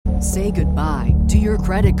Say goodbye to your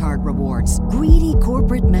credit card rewards. Greedy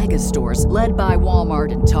corporate mega stores, led by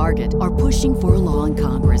Walmart and Target, are pushing for a law in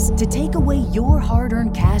Congress to take away your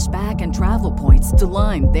hard-earned cash back and travel points to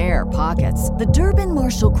line their pockets. The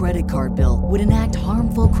Durbin-Marshall credit card bill would enact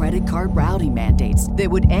harmful credit card routing mandates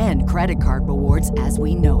that would end credit card rewards as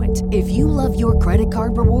we know it. If you love your credit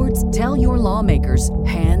card rewards, tell your lawmakers,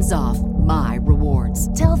 hands off my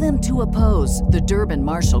rewards. Tell them to oppose the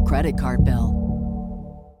Durbin-Marshall credit card bill.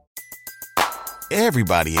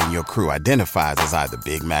 Everybody in your crew identifies as either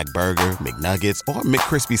Big Mac Burger, McNuggets, or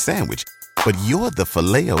McCrispy Sandwich. But you're the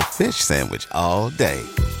Filet-O-Fish Sandwich all day.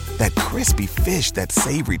 That crispy fish, that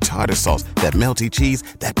savory tartar sauce, that melty cheese,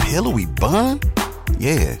 that pillowy bun.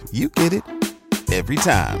 Yeah, you get it. Every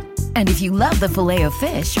time. And if you love the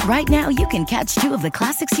Filet-O-Fish, right now you can catch two of the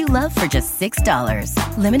classics you love for just $6.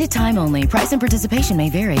 Limited time only. Price and participation may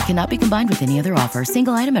vary. Cannot be combined with any other offer.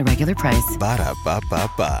 Single item at regular price.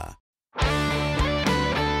 Ba-da-ba-ba-ba.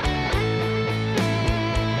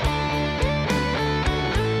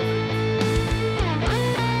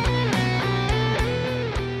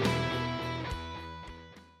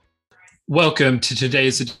 Welcome to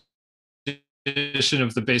today's edition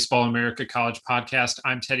of the Baseball America College Podcast.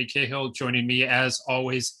 I'm Teddy Cahill. Joining me, as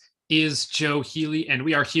always, is Joe Healy, and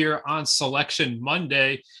we are here on Selection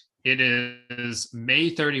Monday. It is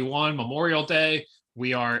May 31, Memorial Day.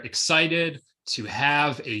 We are excited to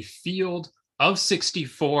have a field of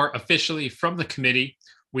 64 officially from the committee.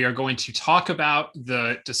 We are going to talk about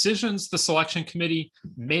the decisions the selection committee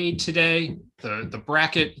made today, the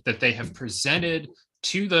bracket that they have presented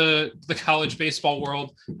to the college baseball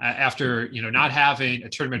world after not having a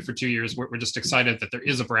tournament for 2 years. We're just excited that there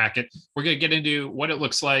is a bracket. We're going to get into what it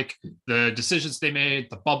looks like, the decisions they made,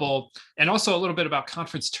 the bubble, and also a little bit about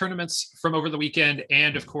conference tournaments from over the weekend.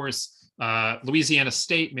 And of course, Louisiana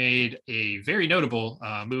State made a very notable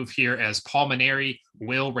move here as Paul Mainieri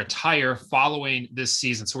will retire following this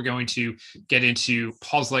season. So we're going to get into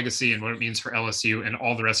Paul's legacy and what it means for LSU and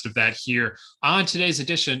all the rest of that here on today's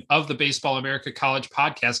edition of the Baseball America College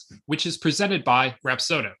Podcast, which is presented by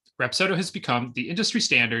Rapsodo. Rapsodo has become the industry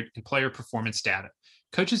standard in player performance data.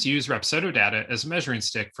 Coaches use Rapsodo data as a measuring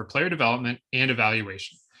stick for player development and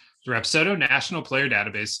evaluation. The Rapsodo National Player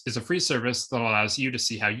Database is a free service that allows you to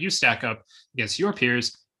see how you stack up against your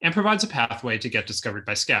peers and provides a pathway to get discovered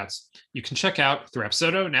by scouts. You can check out the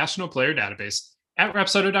Rapsodo National Player Database at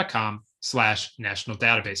rapsodo.com/national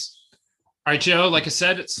database. All right, Joe, like I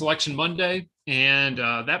said, it's Selection Monday, and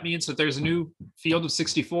that means that there's a new field of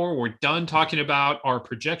 64. We're done talking about our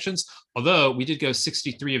projections, although we did go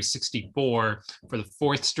 63 of 64 for the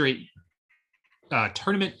fourth straight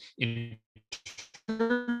tournament in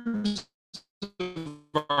terms of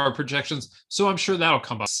our projections, so I'm sure that'll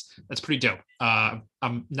come up. That's pretty dope.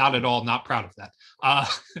 I'm not at all not proud of that.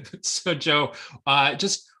 So Joe,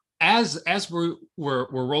 just as we're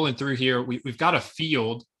rolling through here, we've got a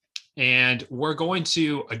field, and we're going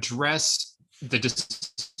to address the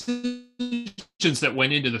decisions that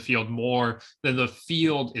went into the field more than the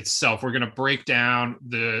field itself. We're going to break down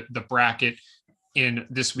the bracket in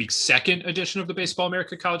this week's second edition of the Baseball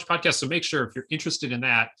America College Podcast. So make sure, if you're interested in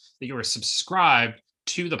that you are subscribed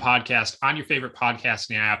to the podcast on your favorite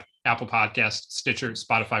podcasting app, Apple Podcasts, Stitcher,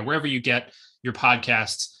 Spotify, wherever you get your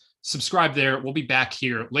podcasts. Subscribe there. We'll be back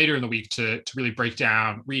here later in the week to really break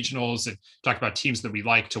down regionals and talk about teams that we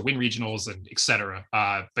like to win regionals and et cetera.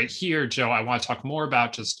 But here, Joe, I want to talk more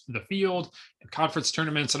about just the field and conference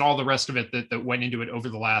tournaments and all the rest of it that went into it over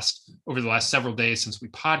the last several days since we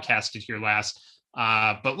podcasted here last.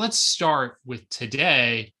 But let's start with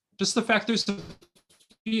today, just the fact there's a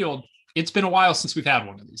field. It's been a while since we've had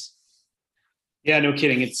one of these. Yeah, no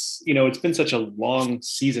kidding. It's been such a long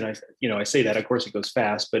season. I say that, of course it goes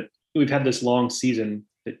fast, but we've had this long season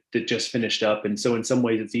that just finished up. And so in some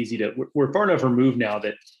ways it's easy we're far enough removed now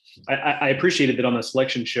that I appreciated that on the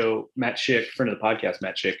selection show, Matt Schick, friend of the podcast,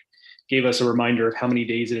 Matt Schick, gave us a reminder of how many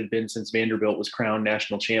days it had been since Vanderbilt was crowned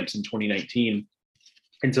national champs in 2019.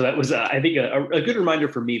 And so that was, I think, a good reminder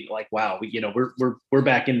for me, like, wow, we're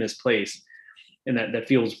back in this place, and that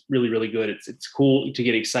feels really, really good. It's cool to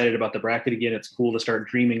get excited about the bracket again. It's cool to start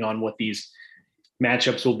dreaming on what these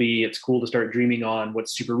matchups will be. It's cool to start dreaming on what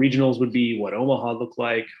super regionals would be, what Omaha looked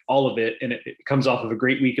like, all of it. And it comes off of a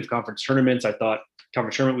great week of conference tournaments. I thought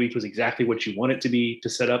conference tournament week was exactly what you want it to be,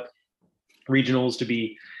 to set up regionals to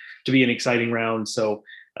be an exciting round. So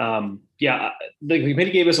the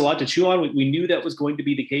committee gave us a lot to chew on. We knew that was going to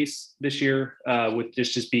be the case this year with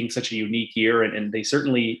just being such a unique year. And they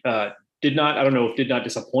certainly did not, I don't know if did not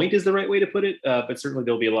disappoint is the right way to put it, but certainly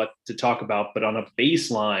there'll be a lot to talk about. But on a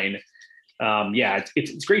baseline,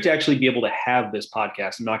 it's great to actually be able to have this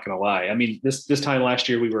podcast. I'm not going to lie. I mean, this time last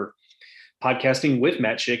year, we were podcasting with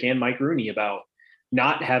Matt Schick and Mike Rooney about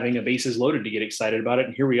not having a bases loaded to get excited about it.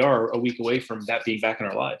 And here we are a week away from that being back in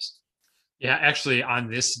our lives. Yeah, actually on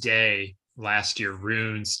this day last year,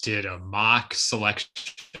 Runes did a mock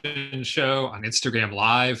selection show on Instagram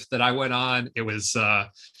Live that I went on. It was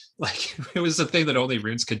it was a thing that only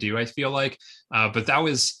Runes could do, I feel like. But that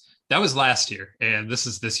was last year. And this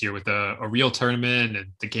is this year with a real tournament,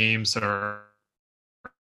 and the games are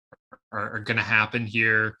going to happen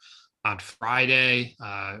here on Friday.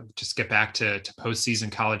 Just get back to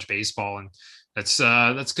postseason college baseball, and that's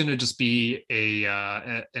going to just be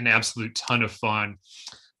an absolute ton of fun.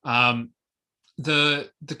 The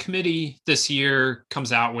committee this year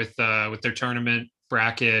comes out with their tournament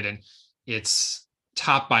bracket, and it's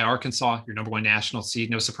topped by Arkansas, your number one national seed.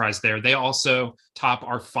 No surprise there. They also top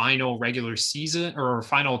our final regular season, or our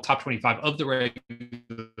final top 25 of the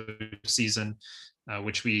regular season,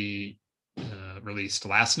 which we released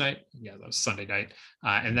last night. Yeah, that was Sunday night.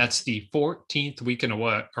 And that's the 14th week in a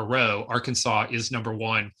row. Arkansas is number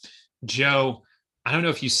one. Joe, I don't know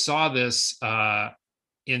if you saw this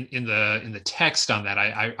in the text on that.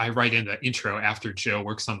 I write in the intro after Joe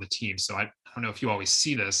works on the team, so I don't know if you always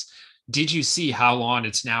see this. Did you see how long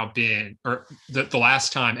it's now been, or the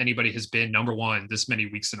last time anybody has been number one this many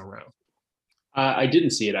weeks in a row? I didn't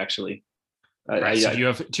see it, actually. So do you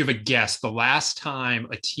have a guess? The last time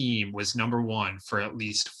a team was number one for at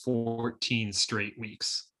least 14 straight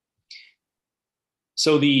weeks.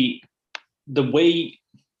 So the way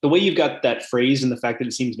you've got that phrase and the fact that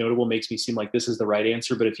it seems notable makes me seem like this is the right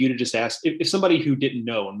answer. But if you'd have just asked, if somebody who didn't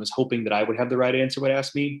know and was hoping that I would have the right answer would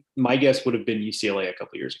ask me, my guess would have been UCLA a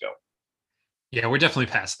couple of years ago. Yeah, we're definitely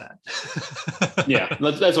past that. Yeah,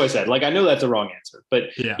 that's what I said. Like, I know that's a wrong answer, but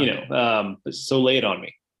so lay it on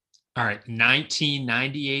me. All right,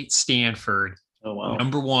 1998 Stanford. Oh, wow.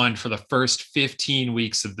 Number one for the first 15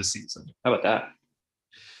 weeks of the season. How about that?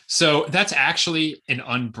 So that's actually an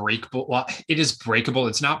unbreakable. Well, it is breakable.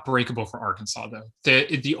 It's not breakable for Arkansas, though.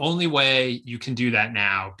 The only way you can do that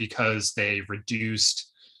now, because they reduced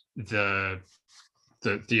the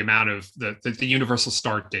amount of the universal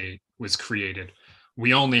start date was created.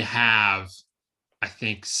 We only have, I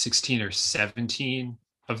think, 16 or 17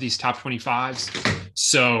 of these top 25s.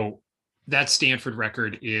 So that Stanford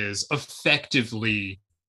record is effectively,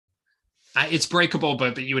 it's breakable,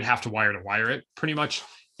 but you would have to wire it pretty much.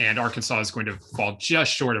 And Arkansas is going to fall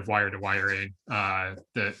just short of wire in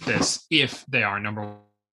this if they are number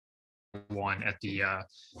one at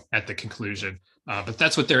the conclusion. But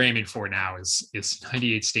that's what they're aiming for now is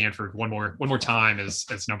 98 Stanford one more time as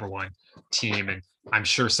number one team. And I'm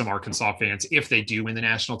sure some Arkansas fans, if they do win the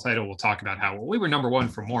national title, will talk about how, well, we were number one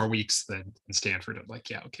for more weeks than Stanford. I'm like,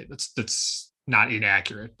 yeah, okay, that's not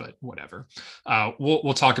inaccurate, but whatever.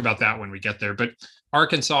 We'll talk about that when we get there. But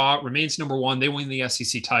Arkansas remains number one. They win the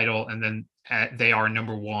SEC title, and then they are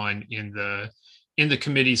number one in the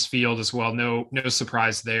committee's field as well. No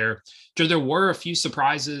surprise there. There were a few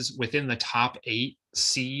surprises within the top 8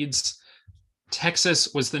 seeds.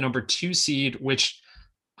 Texas was the number 2 seed, which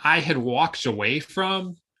I had walked away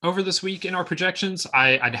from over this week in our projections.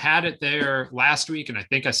 I'd had it there last week, and I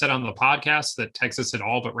think I said on the podcast that Texas had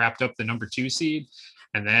all but wrapped up the number 2 seed.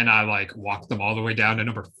 And then I walked them all the way down to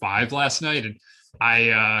number 5 last night. And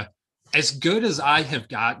I as good as I have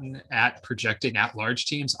gotten at projecting at-large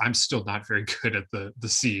teams, I'm still not very good at the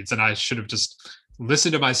seeds. And I should have just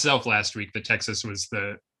listened to myself last week that Texas was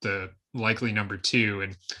the likely number 2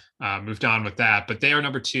 and moved on with that. But they are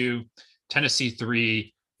number 2, Tennessee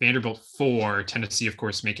 3, Vanderbilt 4. Tennessee, of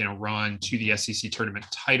course, making a run to the SEC tournament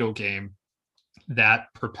title game. That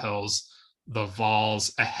propels the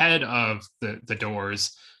Vols ahead of the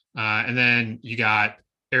Doors. And then you got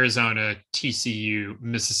Arizona, TCU,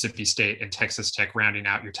 Mississippi State, and Texas Tech rounding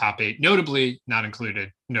out your top 8, notably not included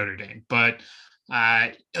Notre Dame. But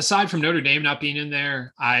aside from Notre Dame not being in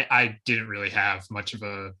there, I didn't really have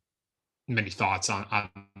many thoughts on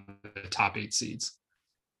the top 8 seeds.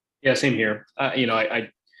 Yeah, same here. I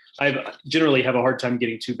generally have a hard time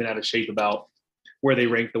getting too bent out of shape about where they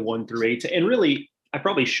rank the 1 through 8. And really, I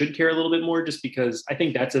probably should care a little bit more, just because I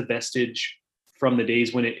think that's a vestige from the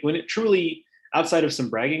days when it truly, outside of some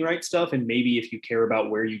bragging rights stuff, and maybe if you care about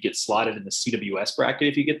where you get slotted in the CWS bracket,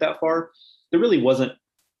 if you get that far, there really wasn't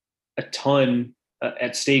a ton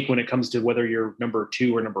at stake when it comes to whether you're number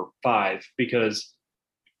 2 or number 5, because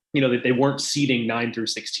they weren't seeding 9 through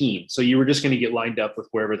 16. So you were just going to get lined up with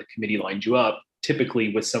wherever the committee lined you up,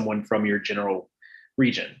 typically with someone from your general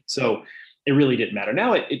region. So it really didn't matter.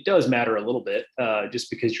 Now it does matter a little bit, just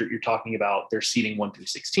because you're talking about their seeding 1 through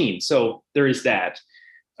 16. So there is that.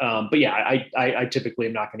 But yeah, I typically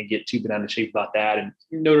am not going to get too bent out of shape about that. And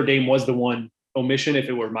Notre Dame was the one omission. If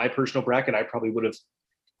it were my personal bracket, I probably would have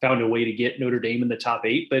found a way to get Notre Dame in the top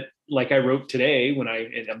 8. But like I wrote today, and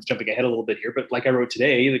I'm jumping ahead a little bit here, but like I wrote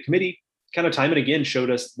today, the committee kind of time and again showed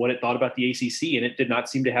us what it thought about the ACC, and it did not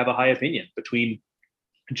seem to have a high opinion between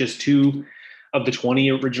just 2 of the 20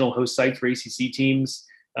 original host sites for ACC teams.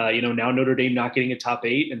 Now Notre Dame not getting a top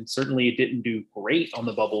 8, and certainly it didn't do great on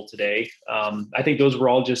the bubble today. I think those were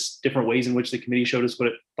all just different ways in which the committee showed us what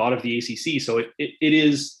it thought of the ACC. So it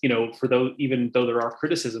is, for those, even though there are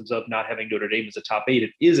criticisms of not having Notre Dame as a top 8,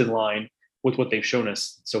 it is in line with what they've shown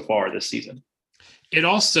us so far this season. It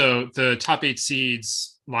also, the top 8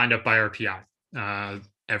 seeds lined up by RPI.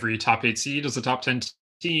 Every top 8 seed is a top 10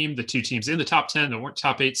 team. The 2 teams in the top 10 that weren't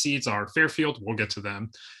top 8 seeds are Fairfield, we'll get to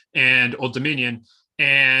them, and Old Dominion.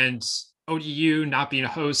 And ODU not being a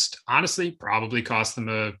host, honestly, probably cost them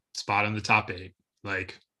a spot in the top 8.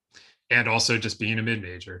 And also just being a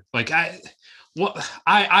mid-major.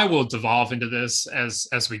 I will devolve into this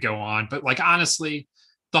as we go on, but honestly,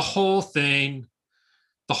 the whole thing,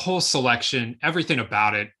 the whole selection, everything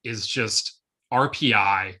about it is just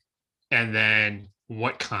RPI, and then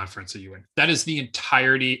what conference are you in? That is the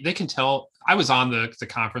entirety. They can tell. I was on the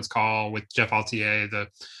conference call with Jeff Altier, the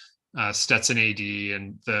Stetson AD,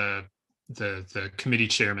 and the committee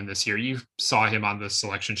chairman this year. You saw him on the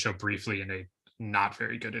selection show briefly in a not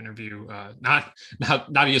very good interview. Not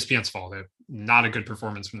ESPN's fault. Not a good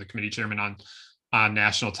performance from the committee chairman on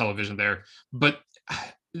national television there. But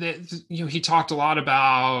he talked a lot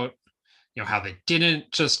about how they didn't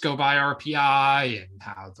just go by RPI, and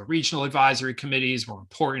how the regional advisory committees were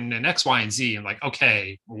important, and X, Y, and Z. And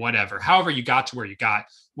okay, whatever. However you got to where you got,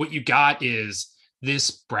 what you got is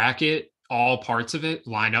this bracket, all parts of it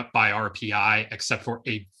line up by RPI, except for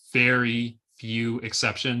a very few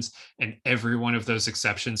exceptions. And every one of those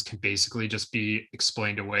exceptions can basically just be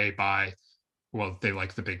explained away by, well, they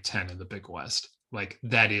like the Big Ten and the Big West.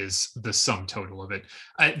 That is the sum total of it.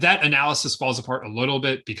 That analysis falls apart a little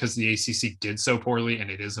bit because the ACC did so poorly,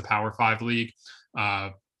 and it is a Power 5 league.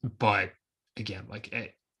 But again,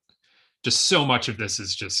 just so much of this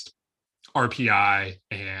is just RPI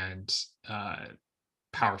and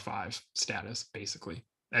Power 5 status, basically.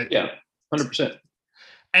 Yeah, 100%.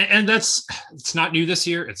 And it's not new this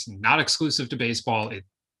year. It's not exclusive to baseball. It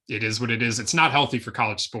is what it is. It's not healthy for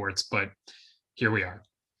college sports, but here we are.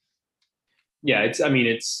 Yeah,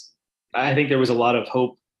 I think there was a lot of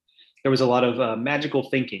hope. There was a lot of magical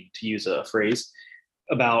thinking, to use a phrase,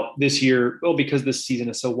 about this year. Well, because this season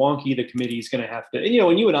is so wonky, the committee is going to have to, and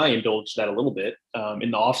you and I indulged that a little bit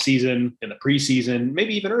in the off season, in the preseason,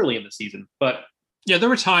 maybe even early in the season. But yeah, there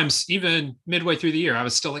were times even midway through the year, I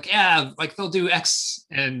was still they'll do X,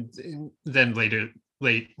 and then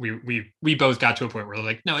late we both got to a point where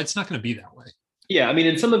we're no, it's not going to be that way. Yeah,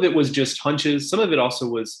 and some of it was just hunches. Some of it also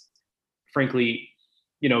was, frankly,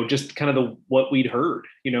 just kind of what we'd heard,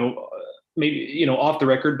 maybe, off the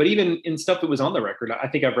record, but even in stuff that was on the record. I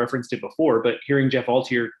think I've referenced it before, but hearing Jeff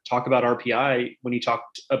Altier talk about RPI when he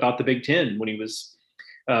talked about the Big Ten, when he was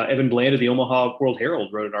Evan Bland of the Omaha World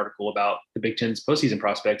Herald wrote an article about the Big Ten's postseason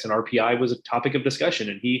prospects, and RPI was a topic of discussion.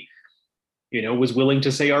 And he, was willing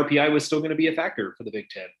to say RPI was still going to be a factor for the Big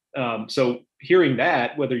Ten. So hearing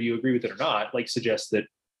that, whether you agree with it or not, suggests that,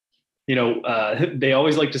 they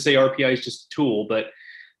always like to say RPI is just a tool, but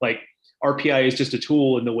RPI is just a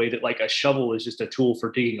tool in the way that a shovel is just a tool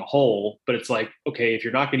for digging a hole. But it's okay, if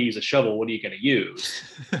you're not going to use a shovel, what are you going to use?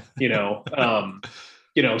 So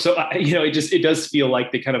it does feel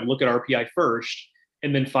like they kind of look at RPI first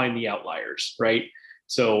and then find the outliers, right?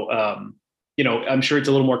 So I'm sure it's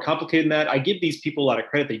a little more complicated than that. I give these people a lot of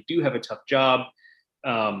credit. They do have a tough job.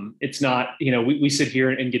 It's not, we sit here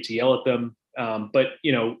and get to yell at them, but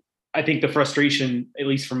I think the frustration, at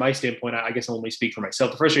least from my standpoint, I guess I'll only speak for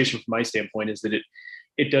myself. The frustration from my standpoint is that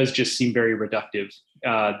it does just seem very reductive,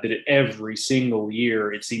 that every single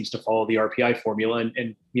year it seems to follow the RPI formula.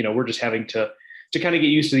 And we're just having to kind of get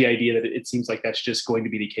used to the idea that it seems like that's just going to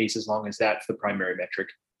be the case as long as that's the primary metric.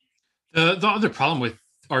 The other problem with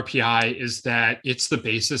RPI is that it's the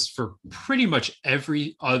basis for pretty much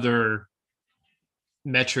every other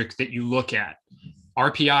metric that you look at.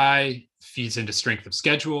 RPI feeds into strength of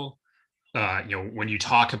schedule. When you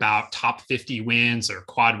talk about top 50 wins or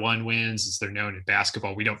quad 1 wins, as they're known in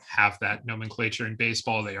basketball, we don't have that nomenclature in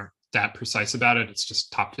baseball. They aren't that precise about it. It's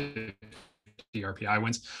just top 50 RPI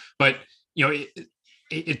wins. But,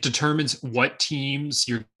 it determines what teams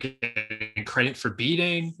you're getting credit for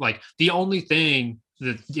beating. The only thing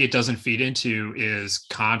that it doesn't feed into is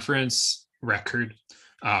conference record.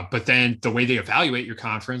 But then the way they evaluate your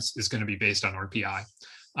conference is going to be based on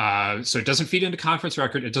RPI. So it doesn't feed into conference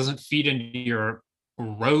record. It doesn't feed into your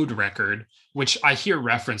road record, which I hear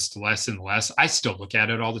referenced less and less. I still look at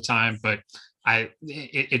it all the time, but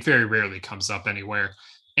it very rarely comes up anywhere.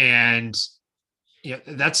 And yeah,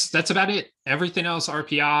 that's about it. Everything else,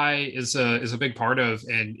 RPI is a big part of.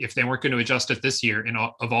 And if they weren't going to adjust it this year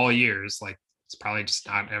of all years, like it's probably just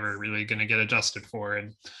not ever really going to get adjusted for.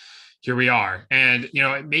 And here we are. And,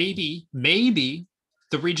 maybe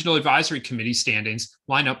the regional advisory committee standings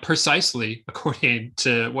line up precisely according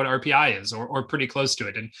to what RPI is or pretty close to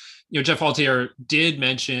it. And, Jeff Altier did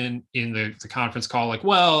mention in the conference call, like,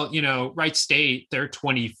 well, Wright State, they're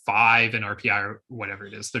 25 in RPI or whatever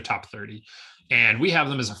it is, they're top 30. And we have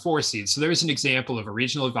them as a 4 seed. So there's an example of a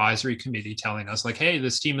regional advisory committee telling us like, hey,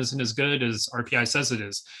 this team isn't as good as RPI says it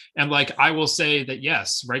is. And like, I will say that,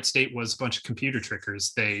 yes, Wright State was a bunch of computer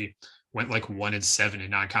trickers. They went like 1-7 in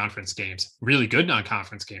non-conference games, really good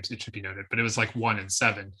non-conference games, it should be noted, but it was like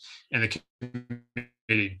 1-7. And the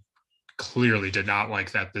committee clearly did not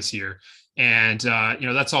like that this year. And,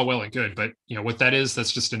 that's all well and good, but what that is,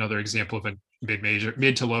 that's just another example of a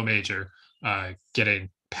mid to low major getting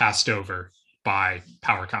passed over by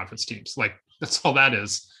power conference teams. Like that's all that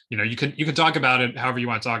is. You can talk about it however you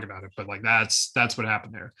want to talk about it, but like that's what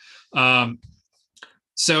happened there.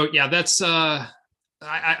 So yeah, that's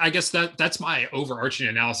I guess that's my overarching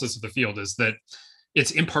analysis of the field, is that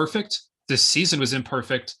it's imperfect. This season was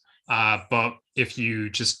imperfect, but if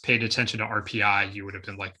you just paid attention to RPI, you would have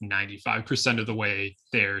been like 95% of the way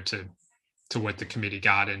there to what the committee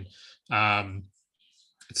got. And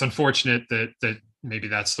it's unfortunate that maybe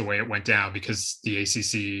that's the way it went down, because the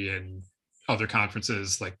ACC and other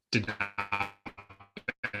conferences like did not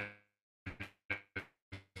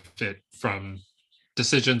fit from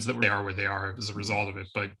decisions that they are where they are as a result of it.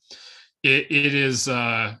 But it is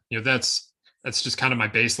that's just kind of my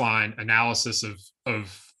baseline analysis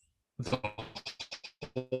of the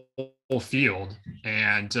whole field.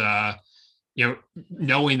 And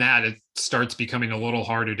knowing that, it starts becoming a little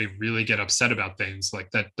harder to really get upset about things.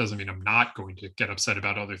 Like that doesn't mean I'm not going to get upset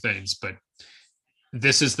about other things, but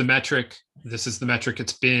this is the metric. This is the metric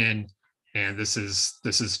it's been, and this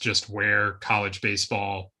is just where college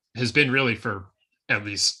baseball has been really for at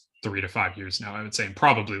least 3 to 5 years now, I would say, and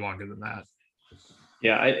probably longer than that.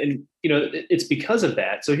 Yeah, and it's because of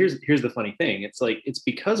that. So here's the funny thing. It's like it's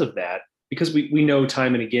because of that, because we know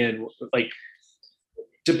time and again, like,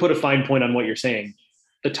 to put a fine point on what you're saying,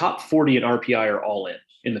 the top 40 in RPI are all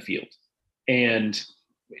in the field. And,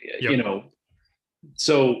 Yep.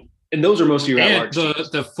 So, and those are most of your and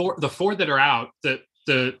at-large the four that are out, the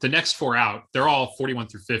next 4 out, they're all 41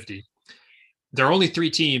 through 50. There are only 3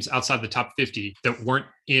 teams outside the top 50 that weren't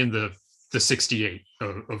in the 68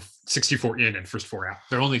 of 64 in and first 4 out.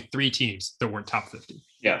 There are only 3 teams that weren't top 50.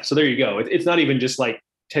 Yeah. So there you go. It's not even just like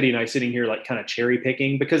Teddy and I sitting here, like kind of cherry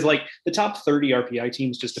picking, because like the top 30 RPI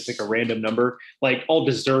teams, just to pick a random number, like all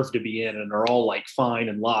deserve to be in and are all like fine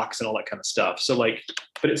and locks and all that kind of stuff. So like,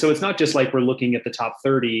 so it's not just like we're looking at the top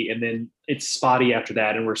 30 and then it's spotty after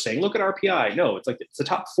that. And we're saying, look at RPI. No, it's like, it's the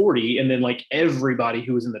top 40. And then like everybody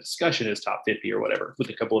who was in the discussion is top 50 or whatever, with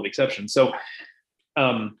a couple of exceptions. So,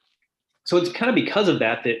 so it's kind of because of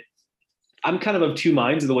that I'm kind of 2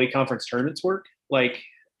 minds of the way conference tournaments work. Like,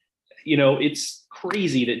 it's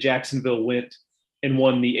crazy that Jacksonville went and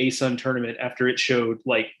won the ASUN tournament after it showed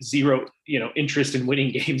like zero, interest in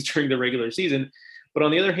winning games during the regular season. But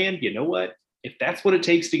on the other hand, you know what? If that's what it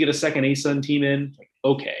takes to get a second ASUN team in, like,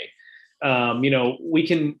 okay.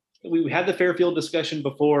 We had the Fairfield discussion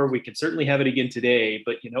before. We can certainly have it again today.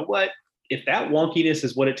 But you know what? If that wonkiness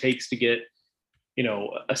is what it takes to get,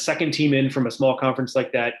 a second team in from a small conference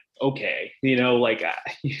like that, okay.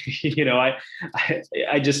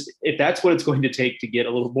 I just, if that's what it's going to take to get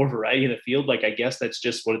a little more variety in the field, like, I guess that's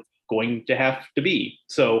just what it's going to have to be.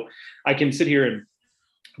 So I can sit here and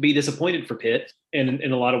be disappointed for Pitt, and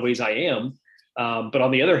in a lot of ways I am. But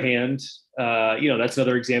on the other hand, that's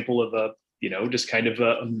another example of just kind of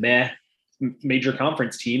a meh major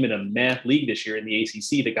conference team in a meh league this year in the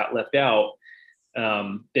ACC that got left out.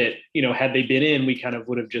 That, had they been in, we kind of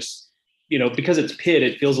would have just, because it's Pitt,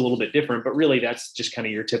 it feels a little bit different, but really that's just kind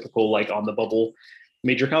of your typical, like, on the bubble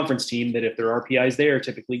major conference team that if there are RPIs there,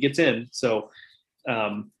 typically gets in. So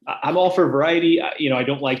I'm all for variety. I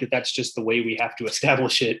don't like that that's just the way we have to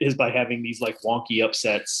establish it, is by having these like wonky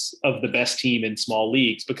upsets of the best team in small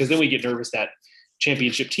leagues, because then we get nervous that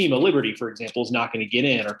championship team of Liberty, for example, is not going to get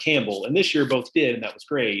in, or Campbell. And this year both did, and that was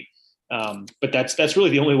great. But that's really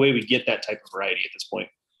the only way we get that type of variety at this point.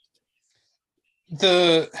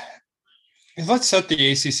 Let's set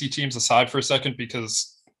the ACC teams aside for a second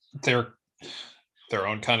because they're their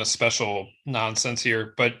own kind of special nonsense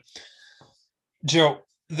here. But Joe,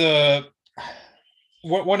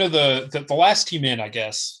 one of the last team in, I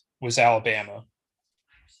guess, was Alabama,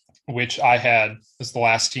 which I had as the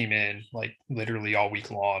last team in, like literally all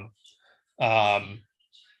week long. I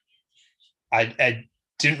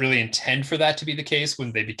didn't really intend for that to be the case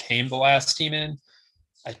when they became the last team in.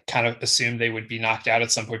 I kind of assumed they would be knocked out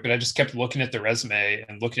at some point, but I just kept looking at the resume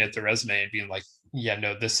and being like, yeah,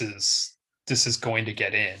 no, this is going to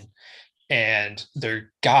get in. And they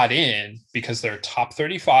got in because they're a top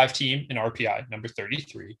 35 team in RPI, number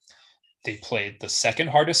 33. They played the second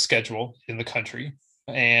hardest schedule in the country,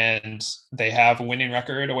 and they have a winning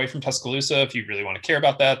record away from Tuscaloosa. If you really want to care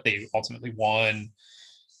about that, they ultimately won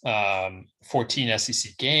 14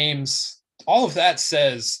 SEC games. All of that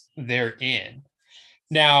says they're in.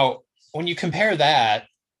 Now, when you compare that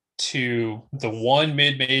to the one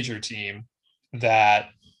mid-major team that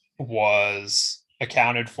was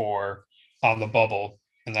accounted for on the bubble,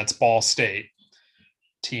 and that's Ball State,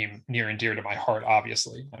 team near and dear to my heart,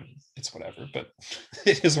 obviously. I mean, it's whatever, but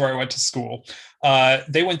it is where I went to school.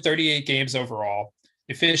 They won 38 games overall.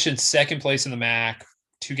 They finished in second place in the MAC,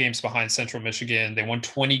 2 games behind Central Michigan. They won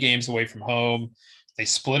 20 games away from home. They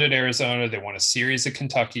split at Arizona. They won a series at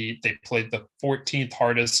Kentucky. They played the 14th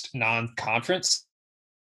hardest non-conference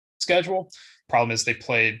schedule. Problem is they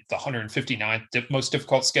played the 159th most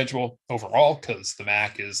difficult schedule overall because the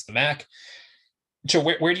MAC is the MAC. So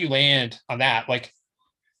where do you land on that? Like,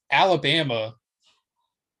 Alabama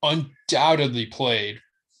undoubtedly played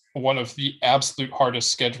one of the absolute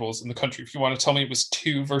hardest schedules in the country. If you want to tell me it was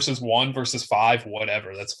 2 versus 1 versus 5,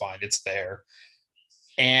 whatever, that's fine. It's there.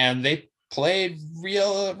 And they played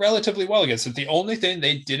relatively well against it. The only thing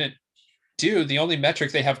they didn't do, the only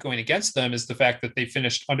metric they have going against them is the fact that they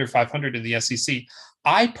finished under 500 in the SEC.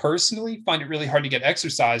 I personally find it really hard to get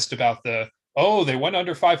exercised about they went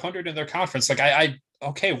under 500 in their conference. Like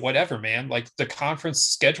okay, whatever, man. Like, the conference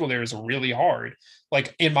schedule there is really hard.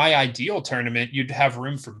 Like, in my ideal tournament, you'd have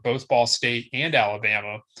room for both Ball State and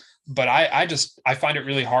Alabama. But I find it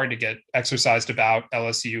really hard to get exercised about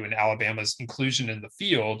LSU and Alabama's inclusion in the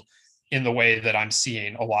field in the way that I'm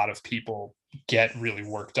seeing a lot of people get really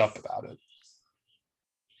worked up about it.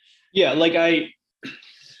 Yeah,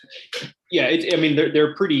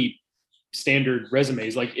 they're pretty standard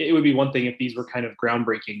resumes. Like, it would be one thing if these were kind of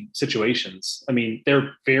groundbreaking situations. I mean,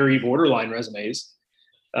 they're very borderline resumes.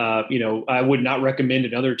 I would not recommend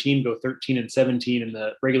another team go 13-17 in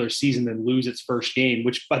the regular season and lose its first game,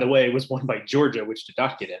 which, by the way, was won by Georgia, which did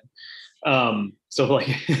not get in. So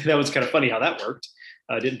that was kind of funny how that worked.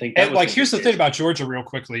 I didn't think that. And here's the thing about Georgia, real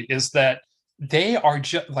quickly, is that they are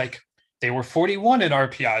just they were 41 in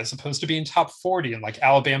RPI as opposed to being top 40, and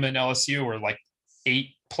Alabama and LSU were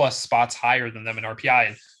 8+ spots higher than them in RPI.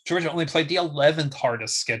 And Georgia only played the 11th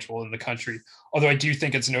hardest schedule in the country. Although I do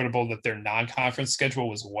think it's notable that their non-conference schedule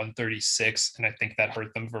was 136, and I think that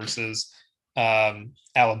hurt them versus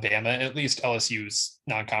Alabama. At least LSU's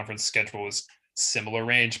non-conference schedule was similar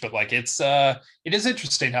range, but it is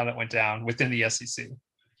interesting how that went down within the SEC.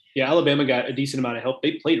 Yeah, Alabama got a decent amount of help.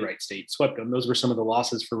 They played Wright State, swept them. Those were some of the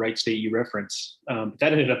losses for Wright State you reference.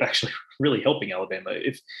 That ended up actually really helping Alabama.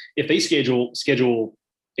 If they schedule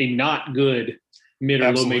a not good mid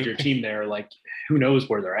or low major team there, who knows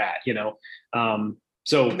where they're at,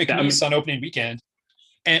 So McNeese on opening weekend.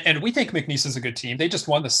 And we think McNeese is a good team. They just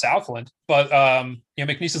won the Southland, but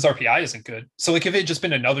McNeese's RPI isn't good. So if it had just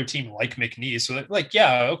been another team like McNeese, so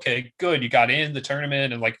yeah, okay, good, you got in the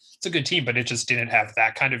tournament, and it's a good team, but it just didn't have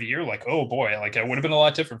that kind of year. Oh boy, it would have been a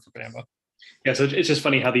lot different for Bama. Yeah, so it's just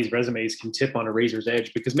funny how these resumes can tip on a razor's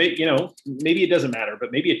edge, because maybe it doesn't matter,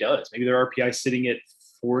 but maybe it does. Maybe their RPI is sitting at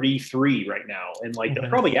 43 right now, and they're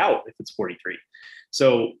probably out if it's 43.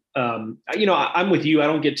 So, I'm with you. I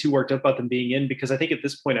don't get too worked up about them being in, because I think at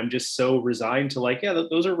this point I'm just so resigned to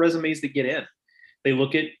those are resumes that get in. They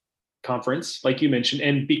look at conference, like you mentioned,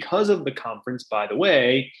 and because of the conference, by the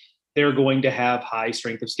way, they're going to have high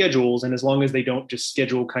strength of schedules. And as long as they don't just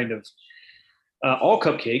schedule kind of all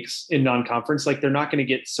cupcakes in non-conference, they're not going to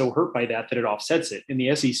get so hurt by that it offsets it. In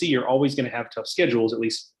the SEC, you're always going to have tough schedules, at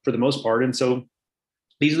least for the most part. And so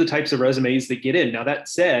these are the types of resumes that get in. Now, that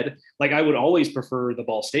said, I would always prefer the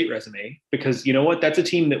Ball State resume, because you know what? That's a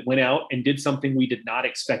team that went out and did something we did not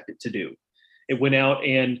expect it to do. It went out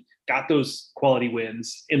and got those quality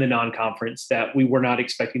wins in the non-conference that we were not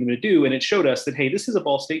expecting them to do. And it showed us that, hey, this is a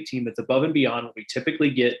Ball State team that's above and beyond what we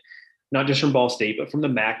typically get, not just from Ball State, but from the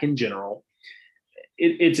MAC in general.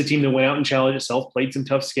 it's a team that went out and challenged itself, played some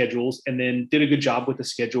tough schedules, and then did a good job with the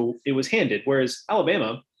schedule it was handed. Whereas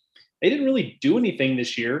Alabama, they didn't really do anything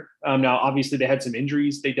this year. Now, obviously, they had some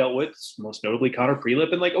injuries they dealt with, most notably Connor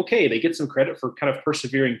Prelip. And like, okay, they get some credit for kind of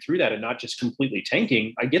persevering through that and not just completely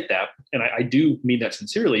tanking. I get that. And I do mean that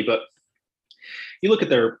sincerely. But you look at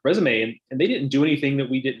their resume and they didn't do anything that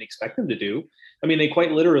we didn't expect them to do. I mean, they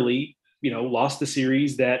quite literally, lost the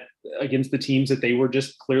series that against the teams that they were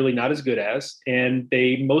just clearly not as good as. And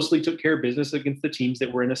they mostly took care of business against the teams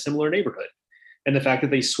that were in a similar neighborhood. And the fact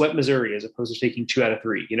that they swept Missouri as opposed to taking 2 out of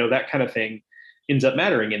 3, that kind of thing ends up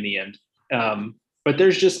mattering in the end. But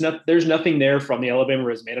there's nothing there from the Alabama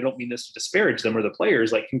resume. And I don't mean this to disparage them or the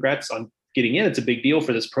players. Like, congrats on getting in. It's a big deal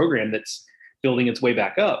for this program that's building its way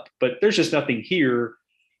back up. But there's just nothing here,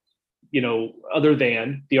 other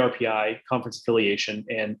than the RPI, conference affiliation,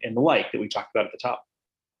 and the like that we talked about at the top.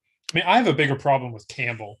 I mean, I have a bigger problem with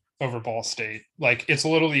Campbell over Ball State. Like, it's a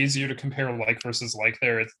little easier to compare like versus like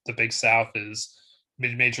there. The Big South is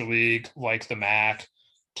mid-major league, like the MAC.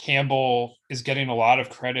 Campbell is getting a lot of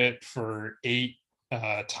credit for 8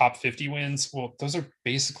 top 50 wins. Well, those are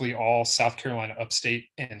basically all South Carolina Upstate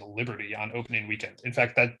and Liberty on opening weekend. In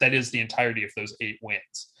fact, that is the entirety of those 8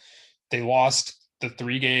 wins. They lost the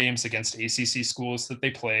 3 games against ACC schools that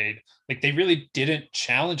they played. Like, they really didn't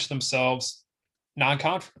challenge themselves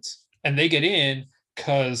non-conference. And they get in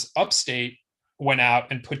because Upstate went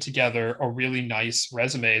out and put together a really nice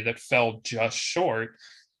resume that fell just short.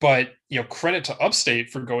 But, credit to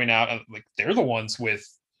Upstate for going out and like, they're the ones with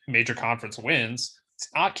major conference wins. It's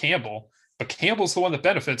not Campbell, but Campbell's the one that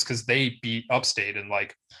benefits because they beat Upstate. And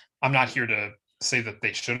like, I'm not here to say that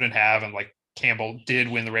they shouldn't have. And like, Campbell did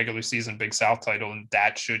win the regular season Big South title, and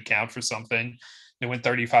that should count for something. They win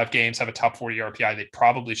 35 games, have a top 40 RPI. They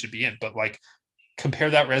probably should be in, but like, compare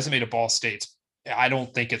that resume to Ball State's. I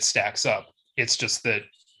don't think it stacks up. It's just that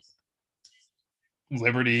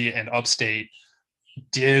Liberty and Upstate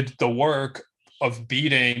did the work of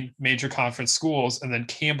beating major conference schools, and then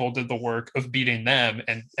Campbell did the work of beating them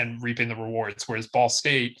and reaping the rewards, whereas Ball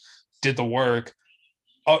State did the work,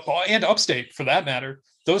 and Upstate for that matter.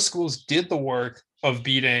 Those schools did the work of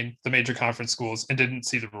beating the major conference schools and didn't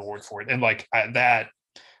see the reward for it. And like that,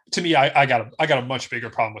 to me, I got a much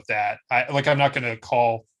bigger problem with that. I'm not going to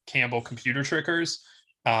call Campbell computer trickers,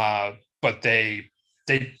 but they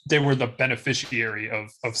were the beneficiary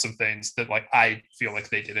of some things that like I feel like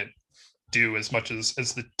they didn't do as much as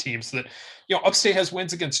the teams that Upstate has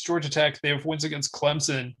wins against Georgia Tech. They have wins against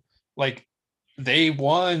Clemson. Like, they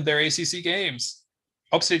won their ACC games.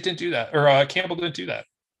 Upstate didn't do that, or Campbell didn't do that.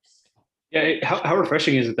 Yeah, how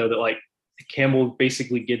refreshing is it though that like Campbell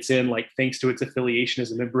basically gets in like thanks to its affiliation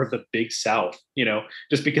as a member of the Big South,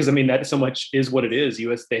 just because I mean that so much is what it is.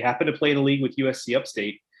 They happen to play in a league with USC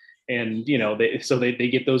Upstate, and they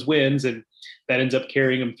get those wins, and that ends up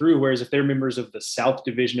carrying them through. Whereas if they're members of the South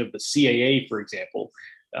Division of the CAA, for example,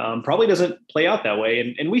 probably doesn't play out that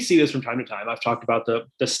way. And we see this from time to time. I've talked about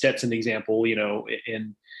the Stetson example,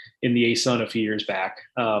 in the ASUN a few years back.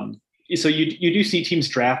 So you do see teams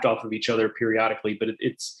draft off of each other periodically, but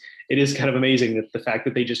it is kind of amazing that the fact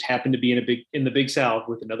that they just happened to be in the Big South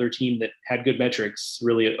with another team that had good metrics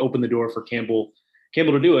really opened the door for Campbell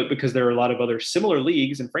to do it, because there are a lot of other similar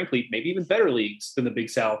leagues, and frankly, maybe even better leagues than the Big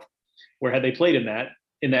South, where had they played in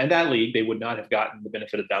that league, they would not have gotten the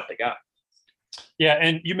benefit of the doubt they got. Yeah,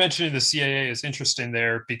 and you mentioned the CAA is interesting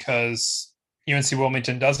there because UNC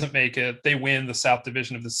Wilmington doesn't make it. They win the South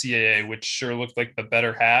Division of the CAA, which sure looked like the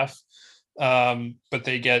better half. But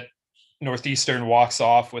they get Northeastern walks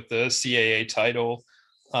off with the CAA title,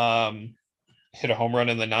 hit a home run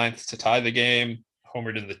in the 9th to tie the game,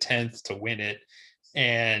 homered in the 10th to win it.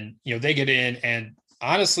 And, they get in, and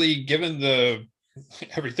honestly, given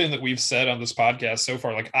everything that we've said on this podcast so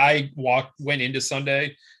far, like I went into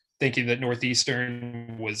Sunday thinking that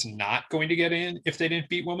Northeastern was not going to get in if they didn't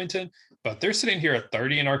beat Wilmington, but they're sitting here at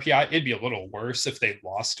 30 in RPI. It'd be a little worse if they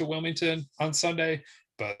lost to Wilmington on Sunday,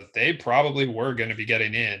 but they probably were going to be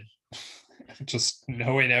getting in, just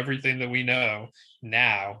knowing everything that we know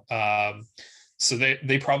now. So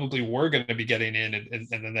they probably were going to be getting in, and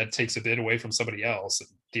then that takes a bit away from somebody else.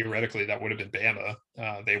 Theoretically, that would have been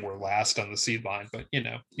Bama. They were last on the seed line, but you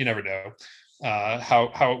never know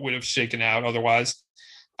how it would have shaken out otherwise.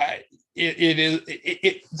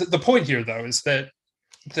 The point here though is that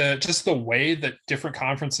the way that different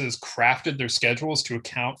conferences crafted their schedules to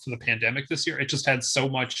account for the pandemic this year, it just had so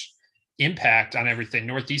much impact on everything.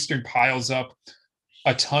 Northeastern piles up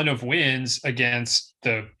a ton of wins against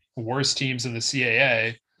the worst teams in the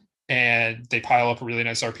CAA, and they pile up a really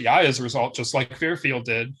nice RPI as a result, just like Fairfield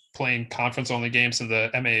did, playing conference only games in the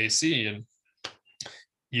MAAC. And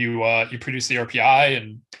you produce the RPI,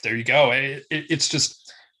 and there you go. It's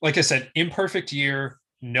just, like I said, imperfect year.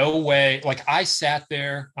 No way. Like, I sat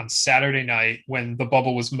there on Saturday night when the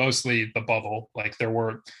bubble was mostly the bubble. Like, there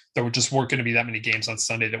just weren't going to be that many games on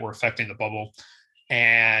Sunday that were affecting the bubble.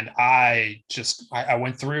 And I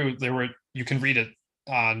went through, you can read it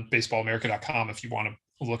on baseballamerica.com if you want to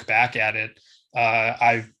look back at it.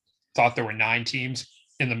 I thought there were 9 teams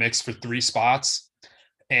in the mix for 3 spots,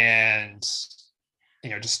 and,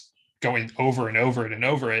 just going over and over it and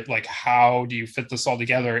over it, like, how do you fit this all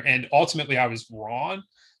together? And ultimately I was wrong.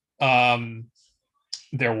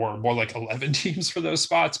 There were more like 11 teams for those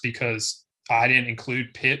spots because I didn't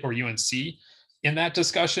include Pitt or UNC in that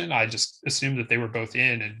discussion. I just assumed that they were both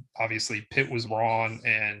in, and obviously Pitt was wrong,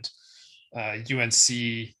 and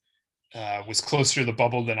UNC was closer to the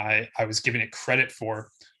bubble than I was giving it credit for,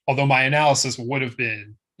 although my analysis would have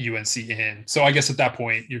been UNC in. So I guess at that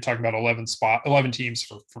point you're talking about 11 teams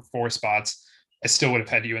for 4 spots. I still would have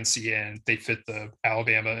had UNC in. They fit the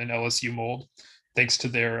Alabama and LSU mold, thanks to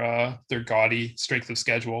their gaudy strength of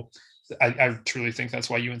schedule. I truly think that's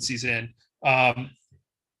why UNC's in. But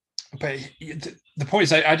the point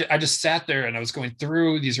is, I just sat there and I was going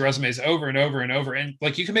through these resumes over and over and over. And,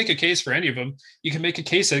 like, you can make a case for any of them. You can make a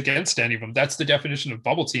case against any of them. That's the definition of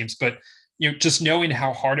bubble teams. But, just knowing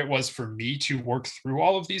how hard it was for me to work through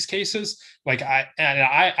all of these cases, like,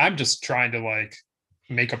 I'm just trying to, like,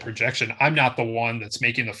 make a projection. I'm not the one that's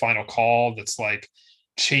making the final call, that's, like,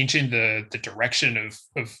 changing the direction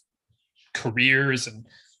of careers and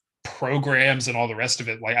programs and all the rest of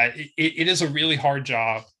it. Like, it is a really hard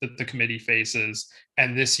job that the committee faces,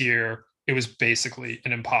 and this year it was basically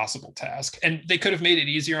an impossible task. And they could have made it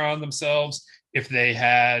easier on themselves if they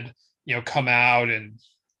had come out and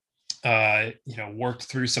worked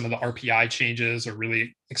through some of the RPI changes, or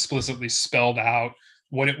really explicitly spelled out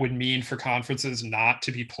what it would mean for conferences not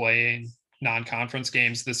to be playing non-conference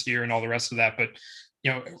games this year and all the rest of that. But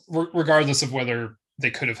regardless of whether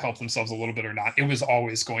they could have helped themselves a little bit or not, it was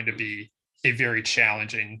always going to be a very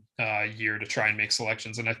challenging year to try and make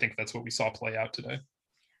selections. And I think that's what we saw play out today.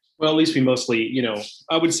 Well, at least we mostly,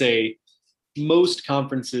 I would say most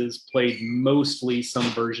conferences played mostly some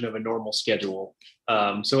version of a normal schedule.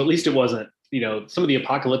 So at least it wasn't, some of the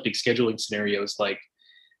apocalyptic scheduling scenarios, like,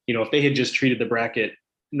 if they had just treated the bracket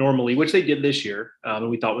normally, which they did this year, and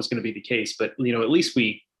we thought was going to be the case, but, at least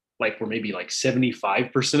we're maybe like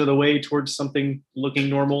 75% of the way towards something looking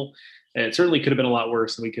normal. And it certainly could have been a lot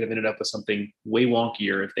worse, and we could have ended up with something way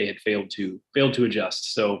wonkier if they had failed to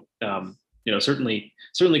adjust. So, certainly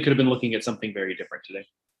could have been looking at something very different today.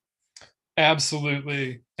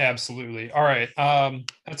 Absolutely. All right.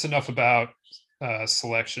 That's enough about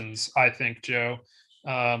selections, I think, Joe.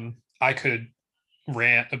 I could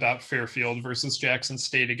rant about Fairfield versus Jackson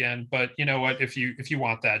State again, but you know what? If you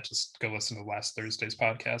want that, just go listen to last Thursday's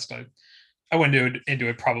podcast. I went into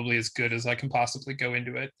it probably as good as I can possibly go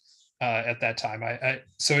into it at that time.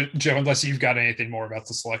 So Joe, unless you've got anything more about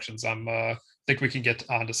the selections, think we can get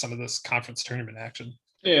on to some of this conference tournament action.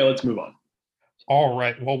 Yeah, let's move on. All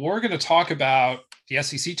right. Well, we're going to talk about the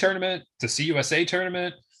SEC tournament, the CUSA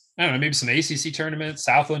tournament. I don't know, maybe some ACC tournament,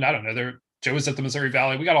 Southland. I don't know. Joe was at the Missouri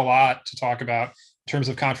Valley. We got a lot to talk about in terms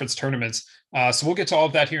of conference tournaments. So we'll get to all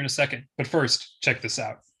of that here in a second. But first, check this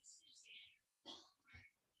out.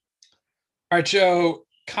 All right, Joe,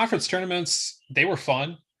 conference tournaments, they were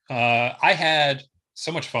fun. I had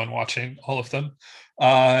so much fun watching all of them.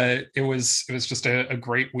 It was just a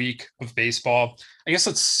great week of baseball. I guess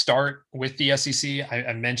let's start with the SEC.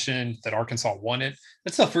 I mentioned that Arkansas won it.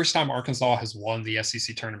 That's the first time Arkansas has won the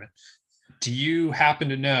SEC tournament. Do you happen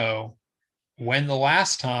to know when the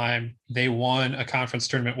last time they won a conference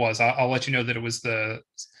tournament was? I'll let you know that it was this.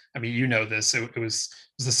 It was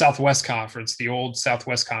the Southwest Conference, the old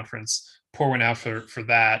Southwest Conference. Pour one out for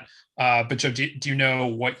that. But Joe, do you know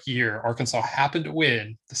what year Arkansas happened to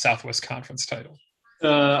win the Southwest Conference title?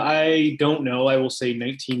 I don't know. I will say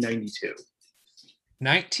 1992.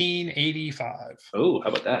 1985. Oh, how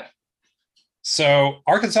about that? So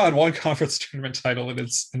Arkansas had one conference tournament title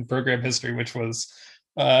in program history, which was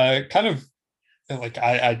kind of like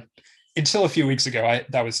I until a few weeks ago,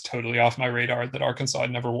 that was totally off my radar that Arkansas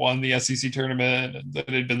had never won the SEC tournament, and that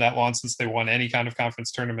it had been that long since they won any kind of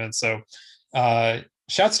conference tournament. So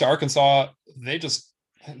shouts to Arkansas. They just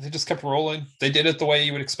kept rolling. They did it the way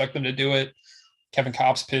you would expect them to do it. Kevin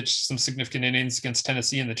Kopps pitched some significant innings against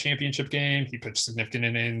Tennessee in the championship game. He pitched significant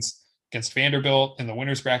innings against Vanderbilt in the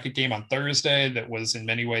winner's bracket game on Thursday. That was in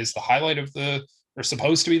many ways the highlight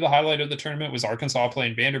supposed to be the highlight of the tournament, was Arkansas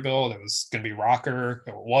playing Vanderbilt. It was going to be Rocker.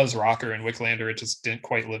 It was Rocker and Wicklander. It just didn't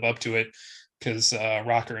quite live up to it. because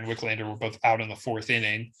Rocker and Wicklander were both out in the fourth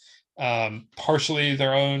inning. Partially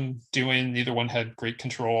their own doing. Neither one had great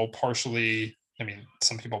control. Partially, I mean,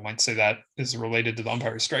 some people might say that is related to the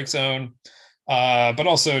umpire strike zone, but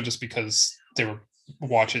also just because they were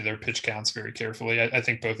watching their pitch counts very carefully. I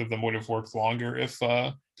think both of them would have worked longer if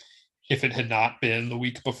it had not been the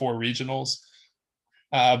week before regionals.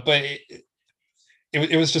 But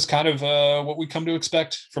it was just kind of what we come to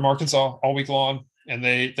expect from Arkansas all week long, and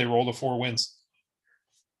they rolled to 4 wins.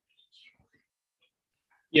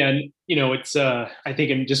 Yeah, and it's I think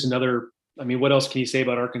in just another. I mean, what else can you say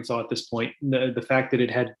about Arkansas at this point? The fact that it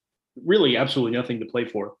had really absolutely nothing to play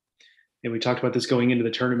for, and we talked about this going into the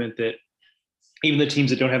tournament, that even the teams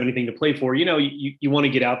that don't have anything to play for, you want to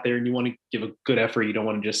get out there and you want to give a good effort. You don't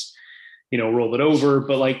want to just roll it over,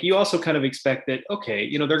 but like you also kind of expect that, okay,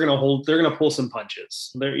 they're going to pull some punches.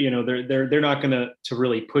 They're not going to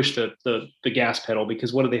really push the gas pedal,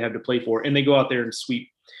 because what do they have to play for? And they go out there and sweep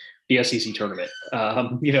the SEC tournament.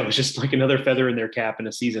 It's just like another feather in their cap in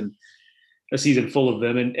a season full of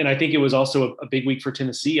them. And I think it was also a big week for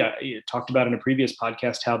Tennessee. I talked about in a previous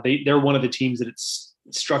podcast how they're one of the teams that it's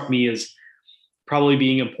struck me as probably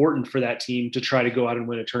being important for that team to try to go out and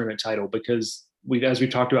win a tournament title, because as we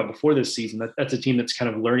talked about before this season, that's a team that's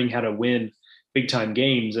kind of learning how to win big time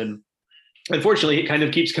games. And unfortunately, it kind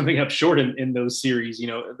of keeps coming up short in those series,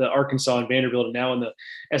 the Arkansas and Vanderbilt, and now in the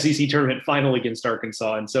SEC tournament final against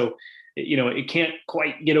Arkansas. And so, it can't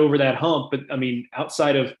quite get over that hump. But I mean,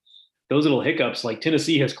 outside of those little hiccups, like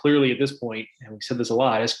Tennessee has clearly at this point, and we said this a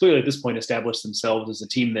lot, has clearly at this point established themselves as a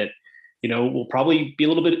team that, will probably be a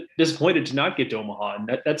little bit disappointed to not get to Omaha.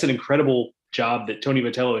 And that's an incredible job that Tony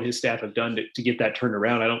Vitello and his staff have done to get that turned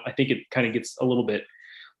around. I think it kind of gets a little bit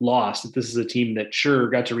lost that this is a team that sure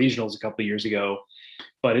got to regionals a couple of years ago,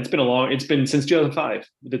 but it's been since 2005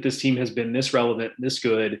 that this team has been this relevant, this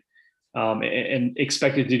good, and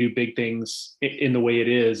expected to do big things in the way it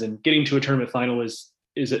is. And getting to a tournament final is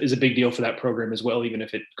a big deal for that program as well, even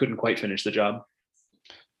if it couldn't quite finish the job.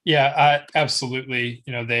 Yeah, absolutely.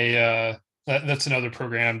 That's another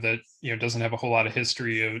program that doesn't have a whole lot of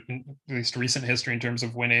history, of at least recent history, in terms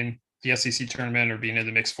of winning the SEC tournament or being in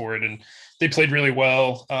the mix for it. And they played really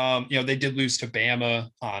well. They did lose to Bama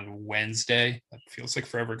on Wednesday. That feels like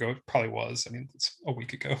forever ago. It probably was. I mean, it's a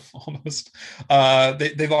week ago almost.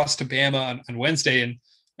 They lost to Bama on Wednesday, in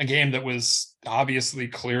a game that was obviously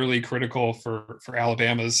clearly critical for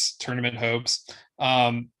Alabama's tournament hopes.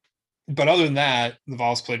 But other than that, the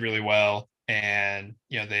Vols played really well, and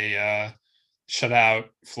they shut out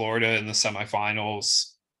Florida in the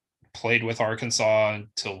semifinals, played with Arkansas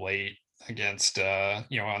until late against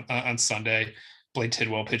on Sunday. Blade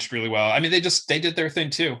Tidwell pitched really well. I mean, they did their thing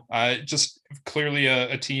too. Just clearly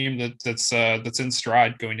a team that's in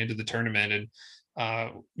stride going into the tournament,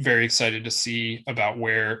 and very excited to see about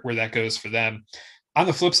where that goes for them. On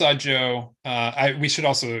the flip side, Joe, we should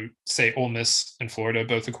also say Ole Miss and Florida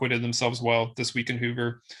both acquitted themselves well this week in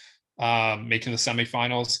Hoover, making the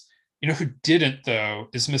semifinals. Who didn't, though,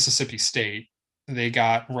 is Mississippi State. They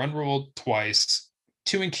got run ruled twice.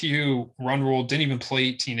 2-Q run ruled, didn't even play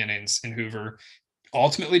 18 innings in Hoover.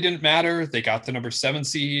 Ultimately didn't matter. They got the number 7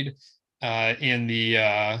 seed in the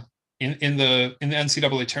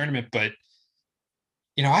NCAA tournament. But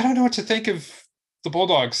I don't know what to think of the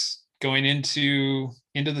Bulldogs going into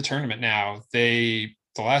the tournament now. The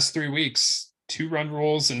last 3 weeks, 2 run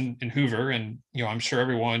rules in Hoover, and I'm sure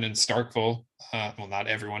everyone in Starkville, well, not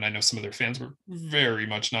everyone, I know some of their fans were very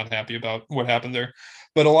much not happy about what happened there,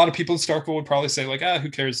 but a lot of people in Starkville would probably say, like, who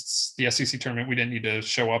cares, it's the SEC tournament, we didn't need to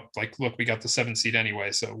show up, like, look, we got the 7 seed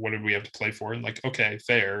anyway, so what did we have to play for? And like, okay,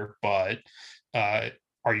 fair, but are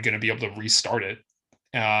you going to be able to restart it?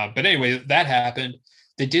 But anyway, that happened.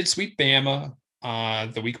 They did sweep Bama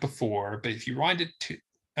the week before, but if you rewind it to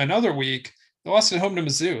another week, they lost at home to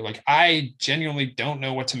Mizzou. Like, I genuinely don't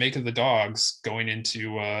know what to make of the Dogs going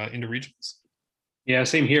into regions. Yeah,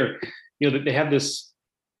 same here. They have this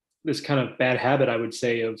kind of bad habit, I would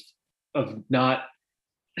say, of not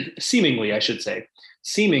seemingly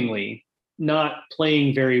not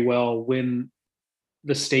playing very well when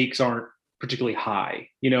the stakes aren't particularly high.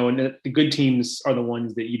 And the good teams are the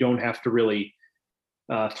ones that you don't have to really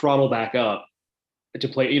throttle back up to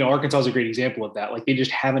play. Arkansas is a great example of that. Like, they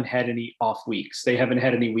just haven't had any off weeks. They haven't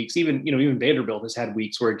had any weeks. Even Vanderbilt has had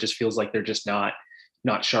weeks where it just feels like they're just not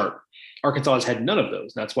sharp. Arkansas has had none of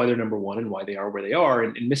those. That's why they're number 1 and why they are where they are.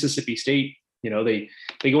 And Mississippi State, they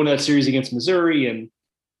go into that series against Missouri, and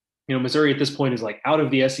Missouri at this point is like out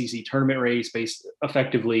of the SEC tournament race, based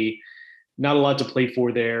effectively, not a lot to play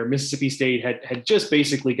for there. Mississippi State had just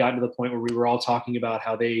basically gotten to the point where we were all talking about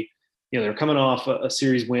how they they're coming off a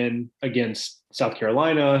series win against South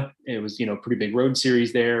Carolina. It was, pretty big road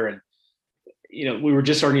series there. And, we were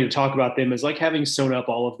just starting to talk about them as like having sewn up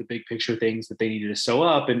all of the big picture things that they needed to sew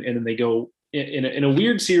up. And then they go in a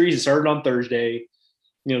weird series. It started on Thursday.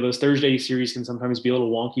 Those Thursday series can sometimes be a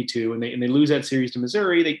little wonky too. And they lose that series to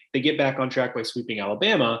Missouri. They get back on track by sweeping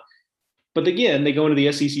Alabama. But again, they go into the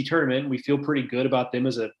SEC tournament. We feel pretty good about them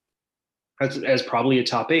as probably a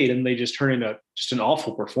top 8, and they just turn into just an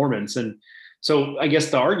awful performance. And so I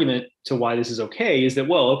guess the argument to why this is okay is that,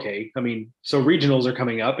 so regionals are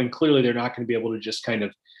coming up, and clearly they're not going to be able to just kind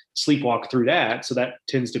of sleepwalk through that. So that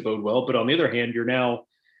tends to bode well. But on the other hand, you're now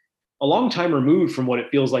a long time removed from what it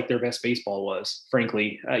feels like their best baseball was,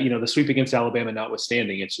 frankly. The sweep against Alabama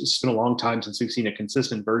notwithstanding, it's been a long time since we've seen a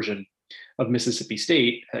consistent version of Mississippi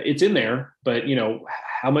State. It's in there, but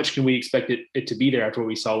how much can we expect it to be there after what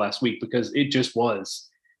we saw last week? Because it just was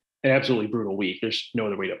an absolutely brutal week. There's no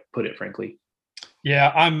other way to put it, frankly.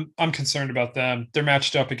 Yeah, I'm concerned about them. They're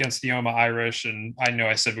matched up against the Oma Irish, and I know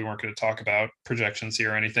I said we weren't going to talk about projections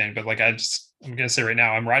here or anything, but I'm going to say right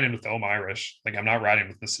now, I'm riding with the Oma Irish. Like, I'm not riding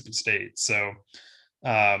with Mississippi State. So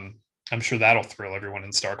I'm sure that'll thrill everyone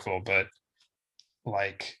in Starkville, but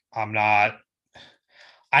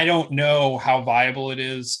I don't know how viable it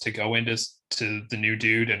is to go into the new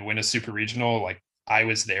dude and win a super regional. Like, I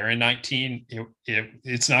was there in 19.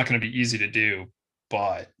 It's not going to be easy to do,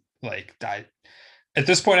 but at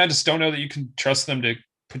this point, I just don't know that you can trust them to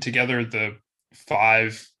put together the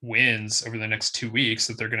 5 wins over the next 2 weeks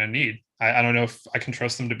that they're going to need. I don't know if I can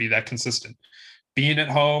trust them to be that consistent. Being at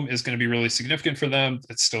home is going to be really significant for them.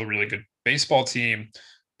 It's still a really good baseball team,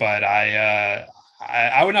 but I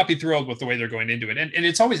would not be thrilled with the way they're going into it. And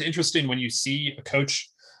it's always interesting when you see a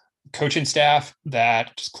coaching staff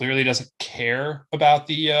that just clearly doesn't care about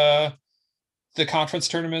the conference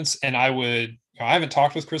tournaments. And I haven't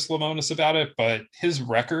talked with Chris Lemonis about it, but his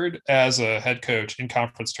record as a head coach in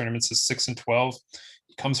conference tournaments is 6-12.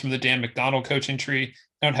 He comes from the Dan McDonald coaching tree.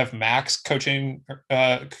 I don't have Mac's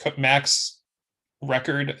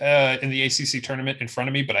record in the ACC tournament in front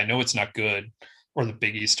of me, but I know it's not good, or the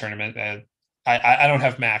Big East tournament. I don't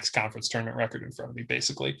have Mac's conference tournament record in front of me,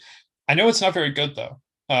 basically. I know it's not very good, though.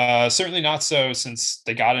 Certainly not so since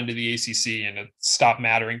they got into the ACC and it stopped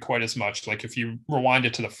mattering quite as much. Like, if you rewind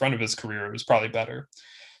it to the front of his career, it was probably better.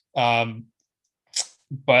 But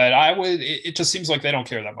it just seems like they don't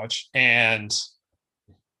care that much. And,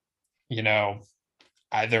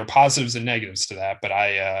 there are positives and negatives to that. But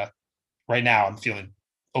right now I'm feeling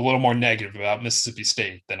a little more negative about Mississippi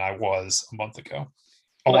State than I was a month ago.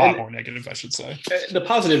 A lot more negative, I should say. The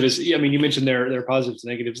positive is, you mentioned there are positives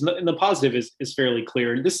and negatives, and the positive is fairly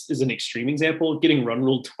clear. This is an extreme example. Getting run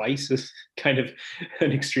ruled twice is kind of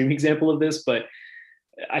an extreme example of this, but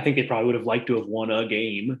I think they probably would have liked to have won a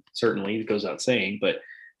game. Certainly, it goes without saying. But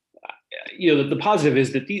the positive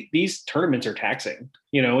is that these tournaments are taxing.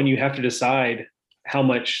 And you have to decide how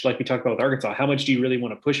much, like we talked about with Arkansas, how much do you really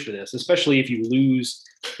want to push for this, especially if you're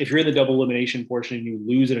in the double elimination portion and you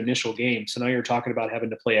lose an initial game. So now you're talking about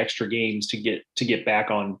having to play extra games to get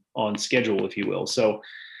back on schedule, if you will. So,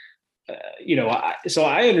 so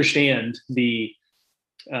I understand the,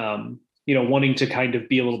 wanting to kind of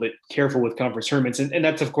be a little bit careful with conference tournaments. And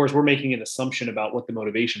that's, of course, we're making an assumption about what the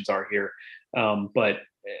motivations are here. The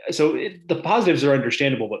positives are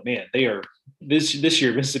understandable, but man, they are this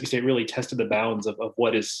year, Mississippi State really tested the bounds of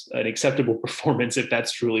what is an acceptable performance, if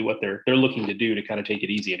that's truly what they're looking to do to kind of take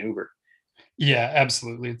it easy in Hoover. Yeah,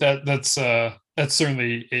 absolutely. That's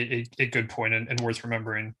certainly a good point and worth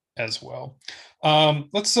remembering as well.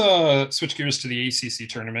 Let's switch gears to the ACC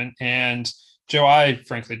tournament. And Joe, I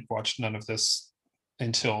frankly watched none of this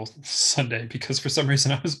until Sunday because for some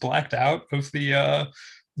reason I was blacked out of the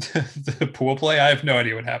pool play. I have no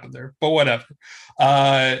idea what happened there, but whatever.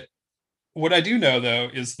 What I do know, though,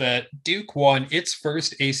 is that Duke won its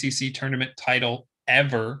first ACC tournament title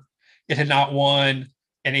ever. It had not won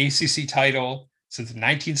an ACC title since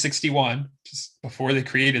 1961, just before they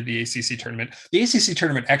created the ACC tournament. The ACC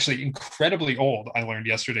tournament actually incredibly old, I learned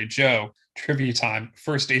yesterday. Joe, trivia time.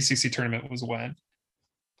 First ACC tournament was when?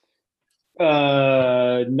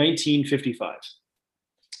 1955.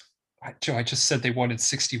 Joe, I just said they won in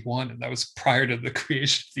 61, and that was prior to the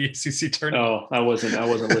creation of the ACC tournament. Oh, I wasn't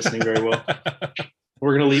listening very well.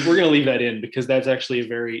 We're gonna leave that in because that's actually a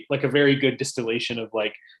very good distillation of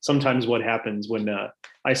sometimes what happens when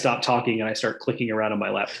I stop talking and I start clicking around on my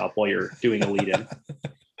laptop while you're doing a lead in.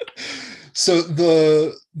 So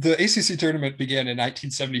the ACC tournament began in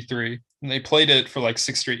 1973, and they played it for like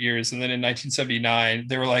 6 straight years. And then in 1979,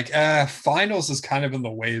 they were like, finals is kind of in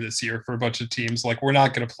the way this year for a bunch of teams. Like, we're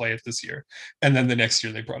not going to play it this year. And then the next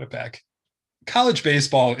year they brought it back. College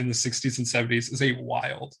baseball in the 60s and 70s is a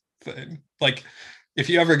wild thing. Like, if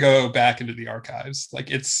you ever go back into the archives,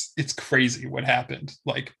 like it's crazy what happened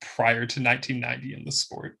like prior to 1990 in the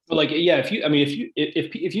sport. But like, yeah, if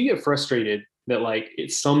you get frustrated that like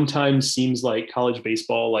it sometimes seems like college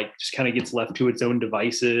baseball like just kind of gets left to its own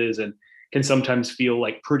devices and can sometimes feel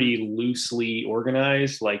like pretty loosely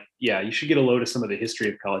organized, like, yeah, you should get a load of some of the history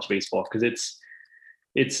of college baseball, because it's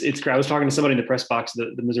I was talking to somebody in the press box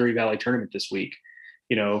of the Missouri Valley tournament this week,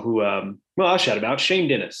 who, well, I'll shout him out, Shane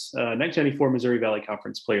Dennis, 1994 Missouri Valley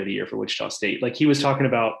Conference Player of the Year for Wichita State. Like, he was talking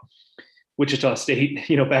about Wichita State,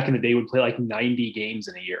 back in the day would play like 90 games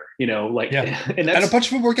in a year, like, yeah. and a bunch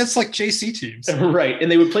of them were against like JC teams. Right.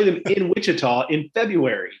 And they would play them in Wichita in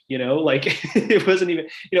February, like it wasn't even,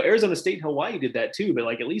 Arizona State and Hawaii did that too, but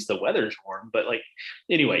like at least the weather's warm. But like,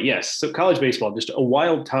 anyway, yes. So college baseball, just a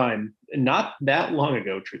wild time, not that long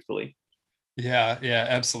ago, truthfully. Yeah,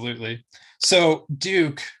 absolutely. So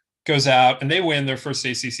Duke goes out and they win their first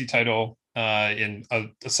ACC title in a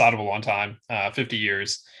sod of a long time, 50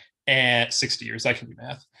 years and 60 years. I can do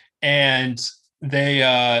math. And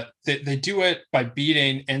they do it by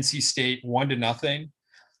beating NC State 1-0.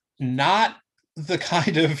 Not the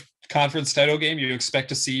kind of conference title game you expect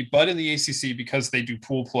to see, but in the ACC, because they do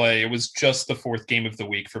pool play, it was just the fourth game of the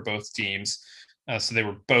week for both teams. So they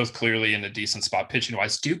were both clearly in a decent spot pitching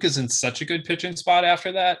wise. Duke is in such a good pitching spot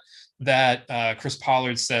after that Chris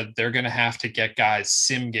Pollard said they're going to have to get guys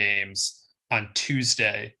sim games on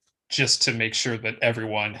Tuesday just to make sure that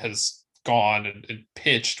everyone has gone and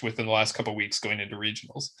pitched within the last couple of weeks going into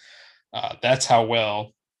regionals. That's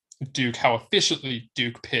how efficiently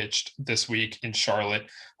Duke pitched this week in Charlotte.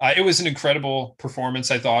 It was an incredible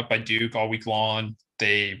performance, I thought, by Duke all week long.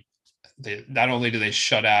 They not only do they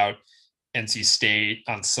shut out NC State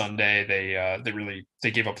on Sunday,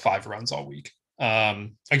 they gave up 5 runs all week.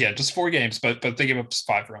 Again, just 4 games, but they gave up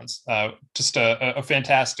 5 runs. Just a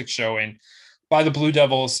fantastic showing by the Blue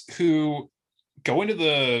Devils, who go into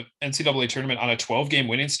the NCAA tournament on a 12-game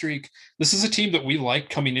winning streak. This is a team that we liked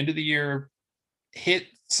coming into the year, hit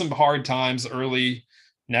some hard times early,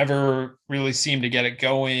 never really seemed to get it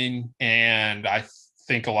going. And I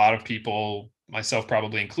think a lot of people, myself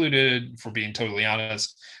probably included, for being totally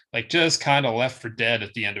honest, like just kind of left for dead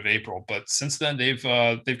at the end of April. But since then they've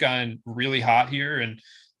gotten really hot here, and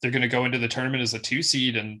they're going to go into the tournament as a 2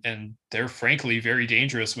 seed. And they're frankly very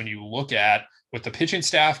dangerous when you look at what the pitching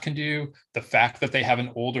staff can do, the fact that they have an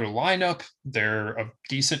older lineup, they're a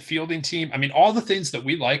decent fielding team. I mean, all the things that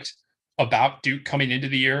we liked about Duke coming into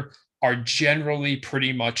the year are generally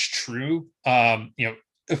pretty much true. A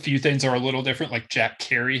few things are a little different, like Jack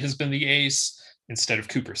Carey has been the ace instead of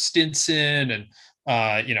Cooper Stinson, and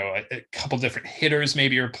a couple different hitters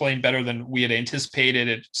maybe are playing better than we had anticipated.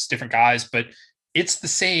 It's different guys, but it's the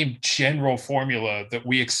same general formula that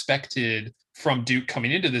we expected from Duke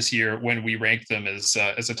coming into this year when we ranked them as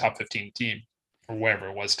a top 15 team, or wherever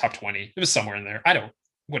it was, top 20. It was somewhere in there.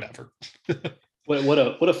 Whatever. What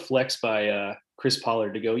a flex by Chris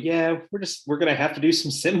Pollard to go, yeah, we're gonna have to do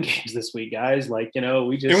some sim games this week, guys. Like, it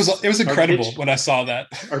was incredible when I saw that.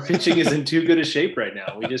 Our pitching is in too good a shape right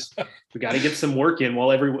now. We got to get some work in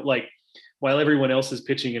while everyone else is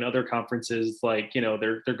pitching in other conferences. Like,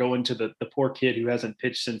 they're going to the poor kid who hasn't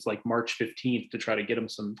pitched since like March 15th to try to get him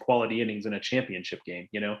some quality innings in a championship game.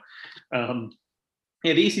 The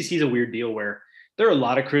ACC is a weird deal where there are a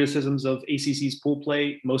lot of criticisms of ACC's pool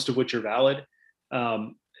play, most of which are valid.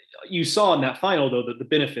 You saw in that final, though, the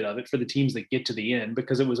benefit of it for the teams that get to the end,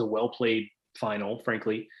 because it was a well-played final,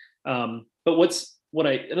 frankly. But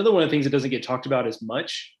another one of the things that doesn't get talked about as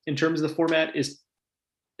much in terms of the format is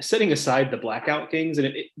setting aside the blackout things, and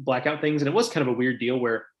it was kind of a weird deal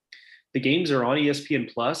where the games are on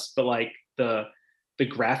ESPN Plus, but like the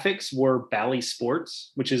graphics were Bally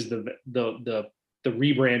Sports, which is the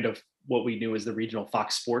rebrand of what we knew as the regional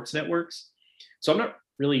Fox Sports networks. So I'm not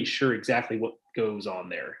really sure exactly what goes on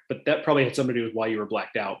there, but that probably had something to do with why you were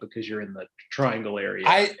blacked out, because you're in the triangle area.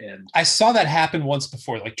 I saw that happen once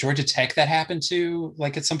before, like Georgia Tech, that happened to,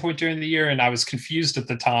 like at some point during the year, and I was confused at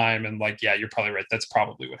the time, and like, yeah, you're probably right, that's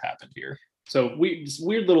probably what happened here. So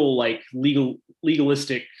weird little like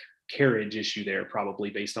legalistic carriage issue there, probably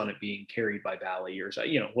based on it being carried by Valley or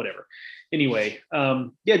whatever. Anyway,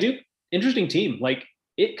 Duke, interesting team. Like,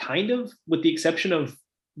 it kind of, with the exception of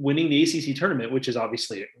winning the ACC tournament, which is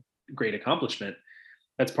obviously a great accomplishment,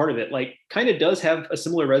 that's part of it, like kind of does have a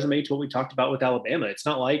similar resume to what we talked about with Alabama. It's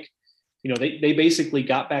not like they basically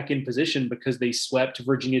got back in position because they swept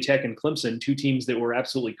Virginia Tech and Clemson, two teams that were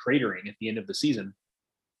absolutely cratering at the end of the season.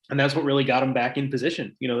 And that's what really got them back in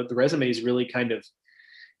position. The resume is really kind of,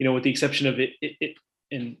 with the exception of it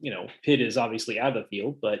and, Pitt is obviously out of the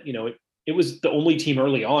field, but, it was the only team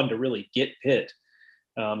early on to really get Pitt.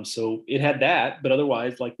 So it had that, but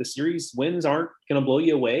otherwise, like, the series wins aren't going to blow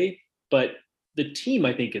you away, but the team,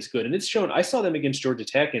 I think, is good. And it's shown. I saw them against Georgia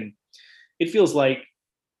Tech, and it feels like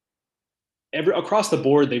across the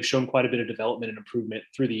board, they've shown quite a bit of development and improvement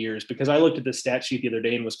through the years, because I looked at the stat sheet the other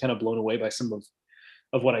day and was kind of blown away by some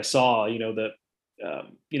of what I saw. A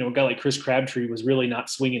guy like Chris Crabtree was really not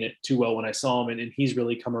swinging it too well when I saw him, and he's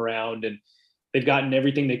really come around, and they've gotten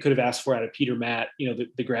everything they could have asked for out of Peter Matt,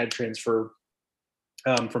 the grad transfer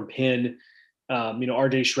from Penn.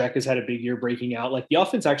 RJ Schreck has had a big year breaking out. Like, the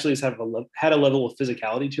offense actually has had a level of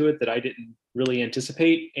physicality to it that I didn't really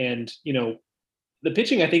anticipate. And, the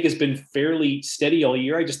pitching, I think, has been fairly steady all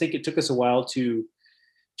year. I just think it took us a while to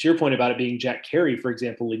your point about it being Jack Carey, for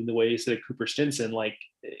example, leading the way instead of Cooper Stinson. Like,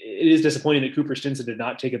 it is disappointing that Cooper Stinson did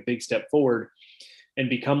not take a big step forward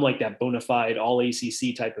and become like that bona fide all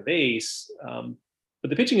ACC type of ace. But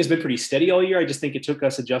the pitching has been pretty steady all year. I just think it took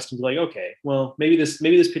us adjusting to, like, okay, well, maybe this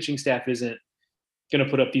pitching staff isn't going to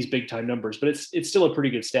put up these big time numbers, but it's still a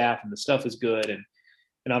pretty good staff, and the stuff is good. And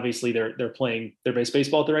obviously they're playing their best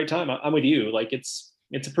baseball at the right time. I'm with you. Like, it's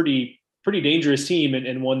a pretty dangerous team,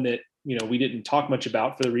 and one that, we didn't talk much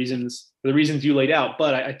about for the reasons you laid out.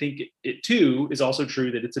 But I think it too is also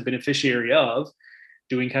true that it's a beneficiary of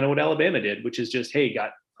doing kind of what Alabama did, which is just, hey,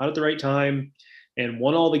 got hot at the right time and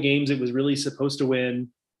won all the games it was really supposed to win.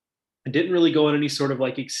 It didn't really go on any sort of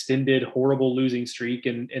like extended horrible losing streak,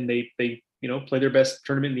 and they play their best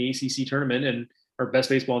tournament in the ACC tournament, and or best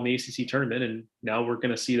baseball in the ACC tournament, and now we're going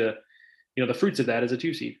to see the fruits of that as a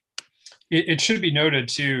 2 seed. It should be noted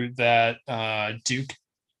too that Duke,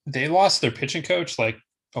 they lost their pitching coach like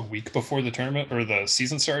a week before the tournament or the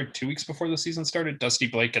season started, 2 weeks before the season started. Dusty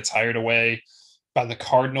Blake gets hired away by the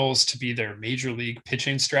Cardinals to be their major league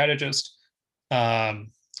pitching strategist.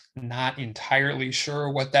 Not entirely sure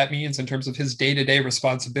what that means in terms of his day-to-day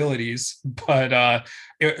responsibilities, but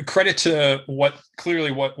credit to what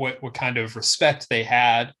kind of respect they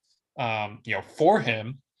had, for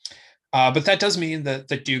him. But that does mean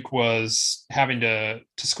that Duke was having to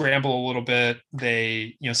scramble a little bit.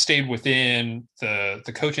 They, stayed within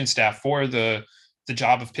the coaching staff for the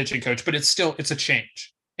job of pitching coach, but it's a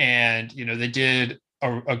change. And, they did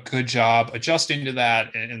a good job adjusting to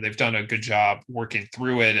that, and they've done a good job working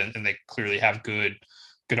through it, and they clearly have good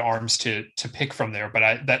arms to pick from there.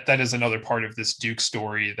 But that is another part of this Duke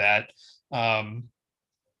story that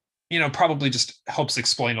probably just helps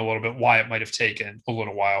explain a little bit why it might have taken a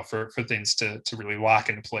little while for things to really lock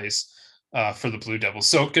into place for the Blue Devils.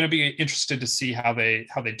 So going to be interested to see how they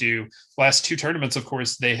do. Last 2 tournaments, of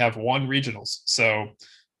course, they have won regionals. So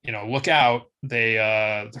look out.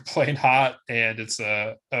 They're playing hot, and it's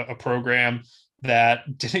a program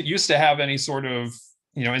that didn't used to have any sort of,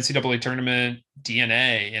 NCAA tournament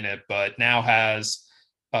DNA in it, but now has,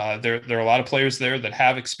 there are a lot of players there that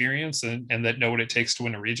have experience and that know what it takes to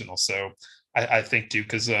win a regional. So I think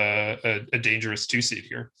Duke is a dangerous 2 seed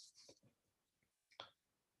here.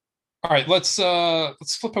 All right, let's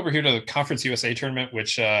flip over here to the Conference USA tournament,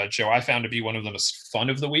 which Joe, I found to be one of the most fun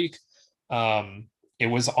of the week. It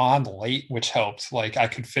was on late, which helped. Like, I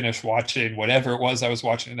could finish watching whatever it was I was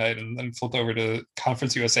watching tonight, and then flip over to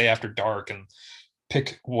Conference USA after dark and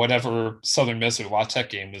pick whatever Southern Miss or La Tech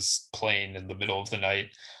game was playing in the middle of the night.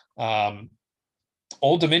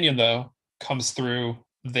 Old Dominion, though, comes through.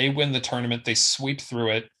 They win the tournament. They sweep through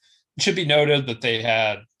it. It should be noted that they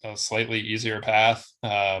had a slightly easier path.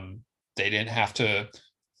 They didn't have to.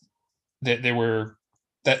 They were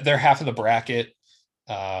that they're half of the bracket.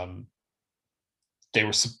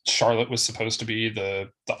 Charlotte was supposed to be the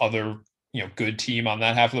other good team on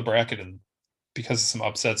that half of the bracket, and because of some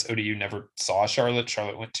upsets, ODU never saw Charlotte.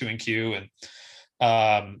 Charlotte went 2-Q, and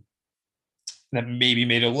that maybe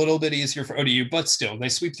made it a little bit easier for ODU, but still, they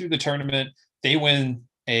sweep through the tournament. They win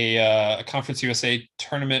a Conference USA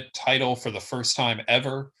tournament title for the first time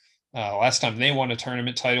ever. Last time they won a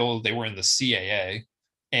tournament title, they were in the CAA,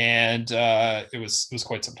 and it was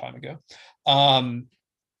quite some time ago.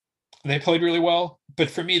 They played really well, but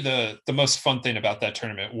for me, the most fun thing about that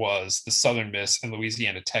tournament was the Southern Miss and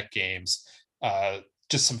Louisiana Tech games.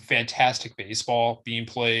 Just some fantastic baseball being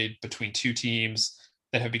played between 2 teams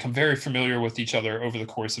that have become very familiar with each other over the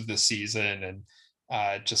course of this season,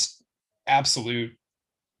 and just absolute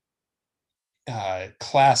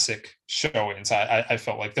classic showings. I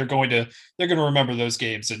felt like they're going to remember those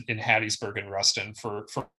games in Hattiesburg and Ruston for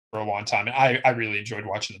a long time. And I really enjoyed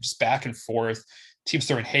watching them just back and forth, teams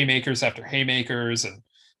throwing haymakers after haymakers and,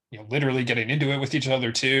 literally getting into it with each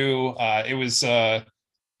other too. It was a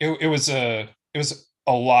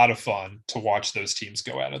lot of fun to watch those teams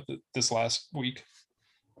go at it this last week.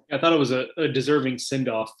 I thought it was a deserving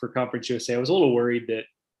send-off for Conference USA. I was a little worried that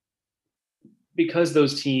because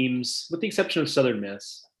those teams, with the exception of Southern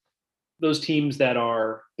Miss, those teams that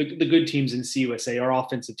are the good teams in CUSA are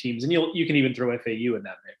offensive teams, and you can even throw FAU in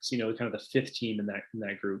that mix. Kind of the fifth team in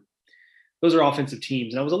that group. Those are offensive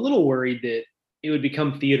teams, and I was a little worried that it would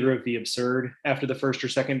become theater of the absurd after the first or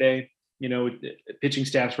second day. Pitching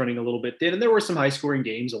staff's running a little bit thin, and there were some high-scoring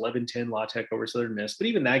games, 11-10 La Tech over Southern Miss. But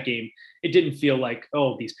even that game, it didn't feel like,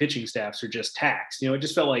 oh, these pitching staffs are just taxed. It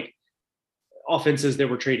just felt like offenses that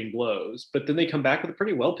were trading blows. But then they come back with a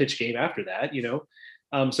pretty well-pitched game after that.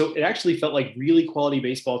 So it actually felt like really quality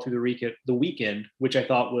baseball through the weekend, which I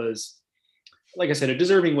thought was, like I said, a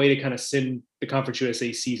deserving way to kind of send the Conference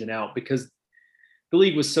USA season out, because the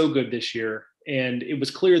league was so good this year. And it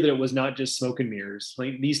was clear that it was not just smoke and mirrors.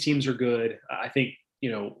 Like, these teams are good. I think,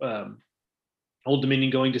 Old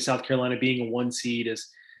Dominion going to South Carolina being a 1 seed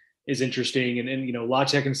is interesting. And La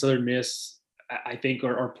Tech and Southern Miss, I think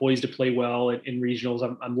are poised to play well in regionals.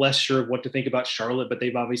 I'm less sure of what to think about Charlotte, but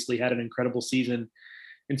they've obviously had an incredible season.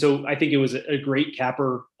 And so I think it was a great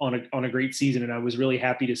capper on a great season. And I was really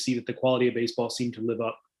happy to see that the quality of baseball seemed to live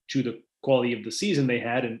up to the quality of the season they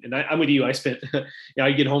had. And I'm with you. I spent,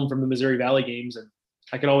 I get home from the Missouri Valley games and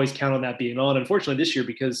I could always count on that being on. Unfortunately this year,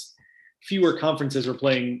 because fewer conferences are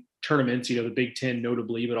playing tournaments, the Big Ten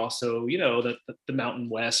notably, but also, the Mountain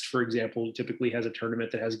West, for example, typically has a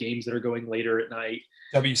tournament that has games that are going later at night.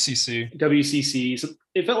 WCC. So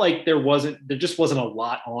it felt like there just wasn't a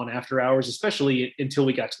lot on after hours, especially until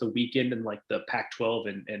we got to the weekend and like the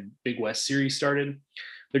Pac-12 and Big West series started.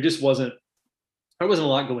 There wasn't a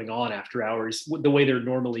lot going on after hours the way there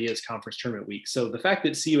normally is conference tournament week. So the fact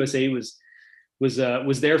that CUSA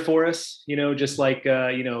was there for us, just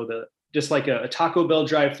like a Taco Bell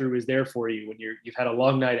drive-through is there for you when you've had a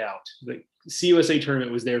long night out. The CUSA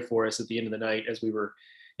tournament was there for us at the end of the night as we were,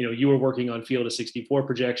 you were working on Field of 64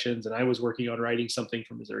 projections and I was working on writing something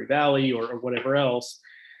from Missouri Valley or whatever else,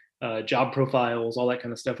 job profiles, all that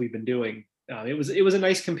kind of stuff we've been doing. It was a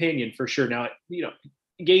nice companion for sure. Now,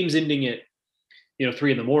 games ending at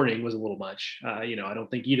 3 a.m. was a little much. I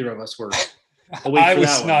don't think either of us were awake. I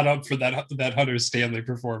was not up for that Hunter Stanley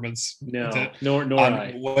performance. No, nor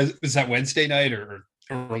I. Was that Wednesday night or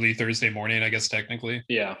early Thursday morning, I guess, technically?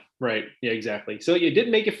 Yeah, right. Yeah, exactly. So you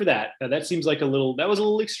didn't make it for that. That seems like that was a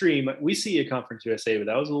little extreme. We see a Conference USA, but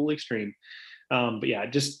that was a little extreme. But yeah,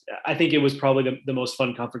 I think it was probably the most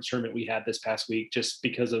fun conference tournament we had this past week, just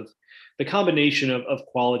because of the combination of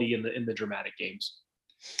quality in the dramatic games.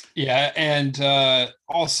 Yeah, and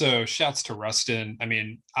also shouts to Ruston. I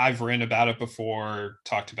mean, I've written about it before,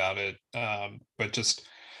 talked about it, but just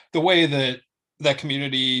the way that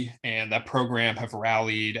community and that program have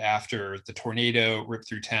rallied after the tornado ripped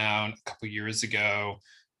through town a couple years ago,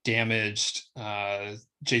 damaged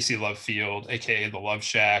JC Love Field, aka the Love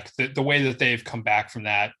Shack. The way that they've come back from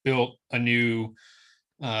that, built a new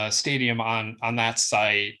stadium on that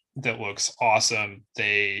site that looks awesome.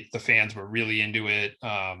 The fans were really into it.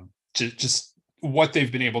 Just what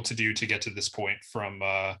they've been able to do to get to this point from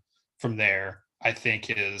there, I think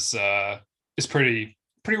is pretty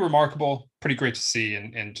remarkable, pretty great to see,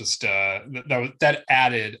 and just that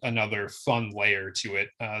added another fun layer to it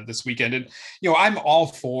this weekend. And I'm all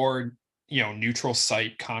for neutral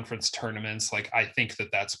site conference tournaments. Like, I think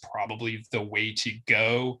that's probably the way to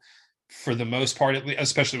go for the most part,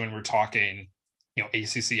 especially when we're talking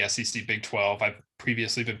ACC, SEC, Big 12. I've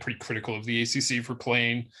previously been pretty critical of the ACC for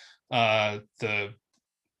playing the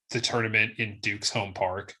tournament in Duke's home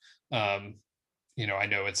park. I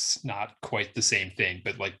know it's not quite the same thing,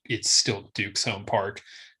 but like, it's still Duke's home park.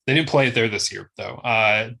 They didn't play it there this year though.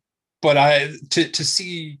 But to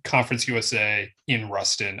see Conference USA in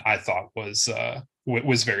Ruston, I thought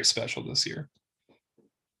was very special this year.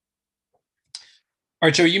 All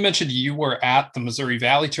right, Joe, you mentioned you were at the Missouri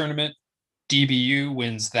Valley tournament. DBU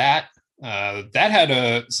wins that. That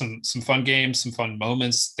had some fun games, some fun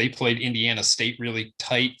moments. They played Indiana State really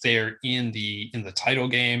tight there in the title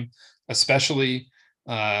game, especially.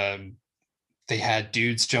 They had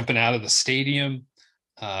dudes jumping out of the stadium.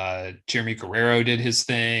 Jeremy Guerrero did his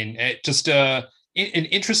thing. Just an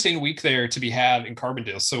interesting week there to be had in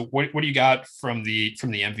Carbondale. So what do you got from the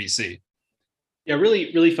MVC? Yeah,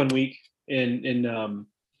 really, really fun week in the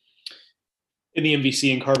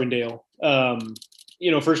MVC in Carbondale.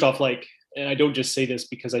 First off, and I don't just say this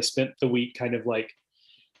because I spent the week kind of like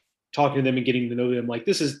talking to them and getting to know them, like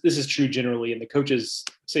this is true generally. And the coaches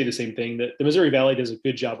say the same thing, that the Missouri Valley does a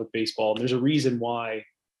good job with baseball. And there's a reason why.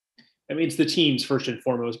 I mean, it's the teams first and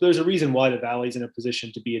foremost, but there's a reason why the Valley's in a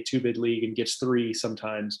position to be a 2-bid league and gets 3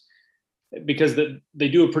 sometimes, because they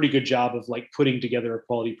do a pretty good job of like putting together a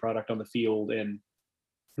quality product on the field, and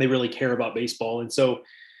they really care about baseball. And so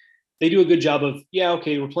they do a good job of,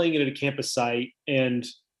 okay, we're playing it at a campus site, and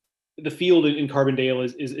the field in Carbondale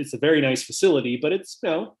is it's a very nice facility, but it's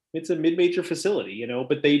a mid-major facility,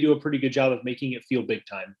 but they do a pretty good job of making it feel big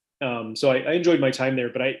time. So I enjoyed my time there,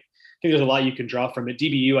 but I think there's a lot you can draw from it.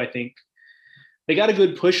 DBU, I think they got a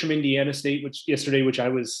good push from Indiana State, yesterday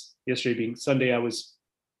being Sunday, I was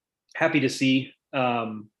happy to see. I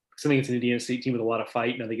think it's an Indiana State team with a lot of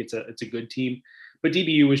fight, and I think it's a good team. But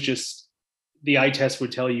DBU was just, the eye test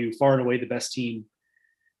would tell you, far and away the best team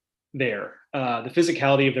there. The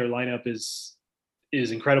physicality of their lineup is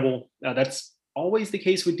incredible. That's always the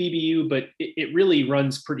case with DBU, but it really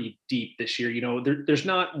runs pretty deep this year. There's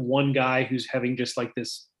not one guy who's having just like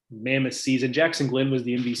this mammoth season. Jackson Glenn was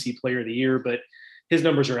the MVC player of the year, but his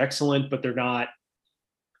numbers are excellent, but they're not,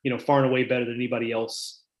 far and away better than anybody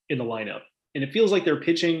else in the lineup. And it feels like their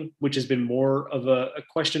pitching, which has been more of a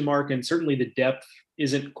question mark, and certainly the depth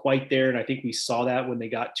isn't quite there. And I think we saw that when they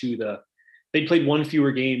got to they played one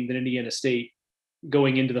fewer game than Indiana State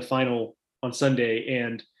going into the final on Sunday,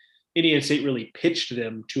 and Indiana State really pitched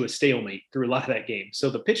them to a stalemate through a lot of that game. So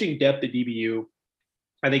the pitching depth at DBU,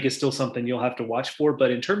 I think, is still something you'll have to watch for.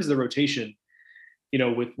 But in terms of the rotation,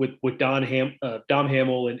 with Dom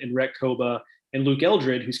Hamill and Rhett Koba and Luke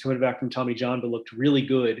Eldred, who's coming back from Tommy John but looked really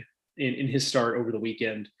good in his start over the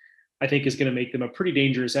weekend, I think is going to make them a pretty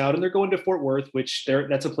dangerous out. And they're going to Fort Worth, which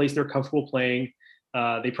that's a place they're comfortable playing.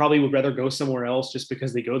 They probably would rather go somewhere else just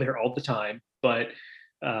because they go there all the time. But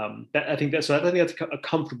I think that's a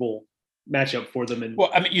comfortable matchup for them. And well,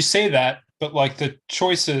 I mean, you say that, but like the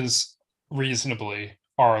choices reasonably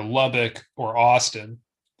are Lubbock or Austin.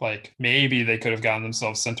 Like maybe they could have gotten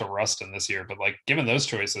themselves sent to Ruston this year, but like given those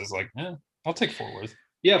choices, I'll take Fort Worth.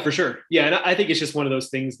 Yeah, for sure. Yeah, and I think it's just one of those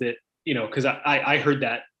things that, because I heard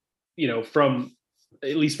that, from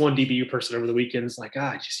at least one DBU person over the weekend. It's like,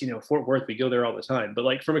 Fort Worth, we go there all the time. But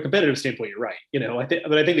like from a competitive standpoint, you're right. I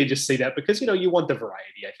think they just say that because, you want the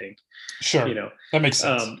variety, I think. Sure. That makes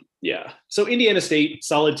sense. Yeah. So Indiana State,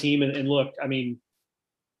 solid team. And look, I mean,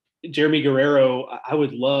 Jeremy Guerrero, I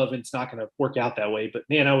would love, and it's not going to work out that way, but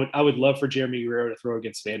man, I would love for Jeremy Guerrero to throw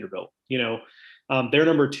against Vanderbilt. Their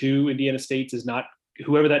number 2, Indiana State's, is not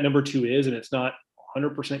whoever that number 2 is, and it's not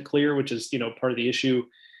 100% clear, which is, part of the issue,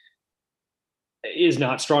 is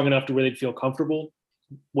not strong enough to where they'd feel comfortable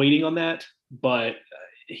waiting on that. But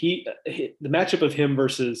the matchup of him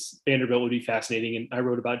versus Vanderbilt would be fascinating. And I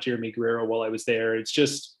wrote about Jeremy Guerrero while I was there. It's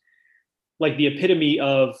just like the epitome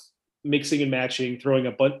of mixing and matching, throwing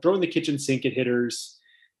the kitchen sink at hitters,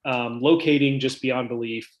 locating just beyond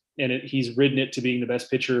belief. And he's ridden it to being the best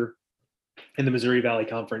pitcher in the Missouri Valley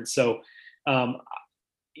Conference. So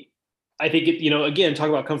I think again, talk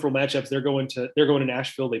about comfortable matchups. They're going to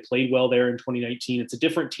Nashville. They played well there in 2019. It's a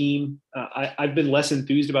different team. I've been less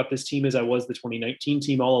enthused about this team as I was the 2019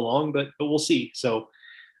 team all along, but we'll see. So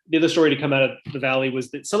the other story to come out of the Valley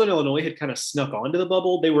was that Southern Illinois had kind of snuck onto the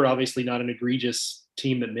bubble. They were obviously not an egregious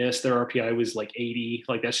team that missed. Their RPI was like 80.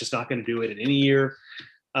 Like that's just not going to do it in any year.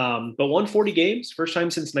 But won 40 games, first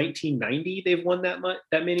time since 1990 they've won that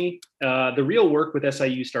many. The real work with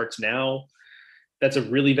SIU starts now. That's a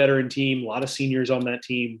really veteran team, a lot of seniors on that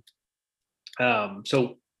team.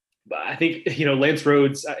 So I think, Lance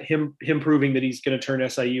Rhodes, him proving that he's going to turn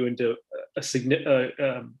SIU into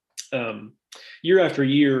a year after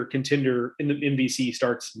year contender in the MVC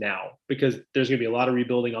starts now, because there's going to be a lot of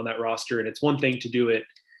rebuilding on that roster. And it's one thing to do it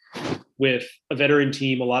with a veteran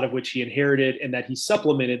team, a lot of which he inherited and that he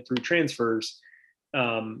supplemented through transfers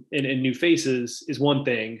and new faces is one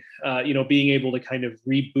thing. Being able to kind of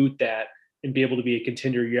reboot that and be able to be a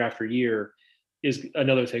contender year after year is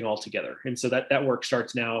another thing altogether. And so that work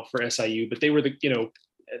starts now for SIU, but they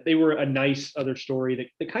were a nice other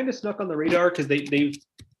story that kind of snuck on the radar because they've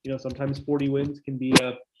sometimes 40 wins can be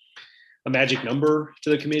a magic number to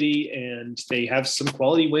the committee, and they have some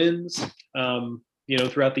quality wins,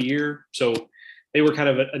 throughout the year. So they were kind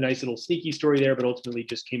of a nice little sneaky story there, but ultimately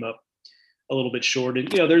just came up a little bit short.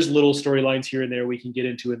 And, there's little storylines here and there we can get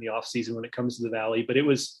into in the off season when it comes to the Valley, but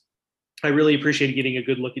I really appreciated getting a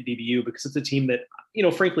good look at DBU because it's a team that,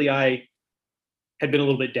 frankly, I had been a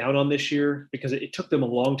little bit down on this year because it took them a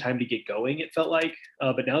long time to get going, it felt like.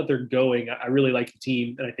 But now that they're going, I really like the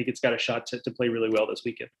team, and I think it's got a shot to play really well this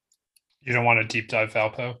weekend. You don't want to deep dive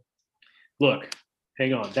Valpo? Look,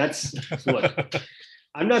 hang on. Look,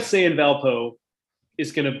 I'm not saying Valpo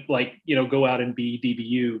is going to go out and be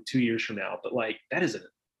DBU 2 years from now, but that is a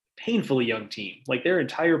painfully young team. Their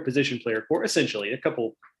entire position player core, essentially, a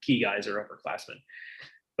couple key guys are upperclassmen,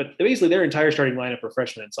 but basically their entire starting lineup are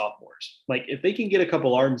freshmen and sophomores. If they can get a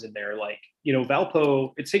couple arms in there,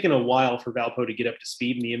 Valpo, it's taken a while for Valpo to get up to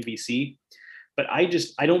speed in the MVC, but I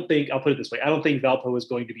don't think, I'll put it this way, I don't think Valpo is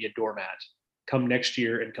going to be a doormat come next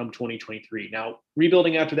year and come 2023. Now,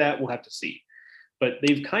 rebuilding after that, we'll have to see. But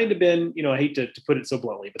they've kind of been, I hate to put it so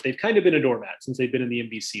bluntly, but they've kind of been a doormat since they've been in the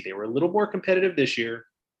MVC. They were a little more competitive this year.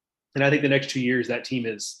 And I think the next 2 years, that team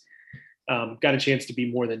has got a chance to be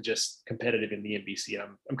more than just competitive in the MVC.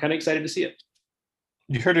 I'm kind of excited to see it.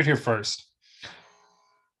 You heard it here first.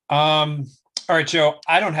 All right, Joe,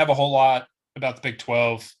 I don't have a whole lot about the Big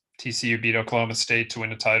 12. TCU beat Oklahoma State to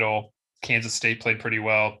win the title. Kansas State played pretty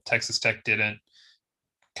well. Texas Tech didn't.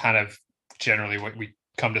 Kind of generally what we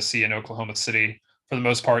come to see in Oklahoma City for the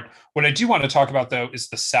most part. What I do want to talk about, though, is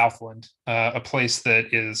the Southland, a place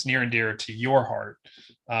that is near and dear to your heart.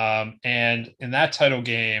 And in that title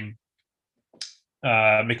game,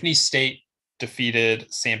 McNeese State defeated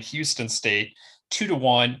Sam Houston State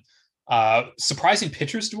 2-1. Surprising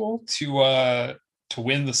pitchers duel to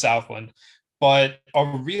win the Southland, but a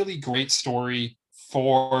really great story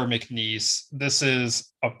for McNeese. This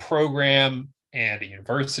is a program and a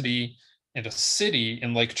university and a city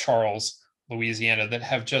in Lake Charles, Louisiana, that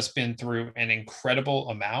have just been through an incredible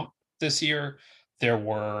amount this year.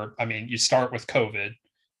 You start with COVID,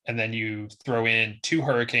 and then you throw in 2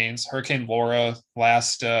 hurricanes. Hurricane Laura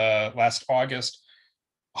last August,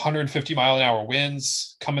 150-mile-an-hour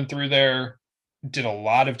winds coming through there, did a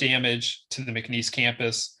lot of damage to the McNeese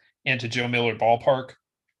campus and to Joe Miller Ballpark,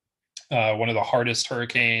 one of the hardest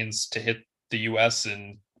hurricanes to hit the U.S.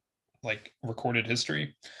 in recorded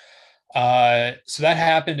history. So that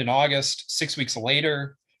happened in August. 6 weeks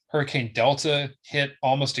later, Hurricane Delta hit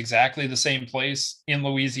almost exactly the same place in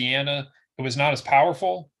Louisiana. It was not as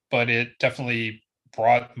powerful, but it definitely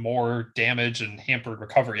brought more damage and hampered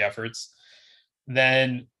recovery efforts.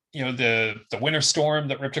 Then, the winter storm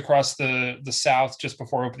that ripped across the South just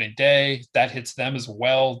before opening day, that hits them as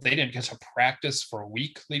well. They didn't get to practice for a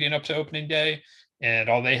week leading up to opening day, and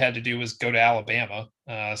all they had to do was go to Alabama.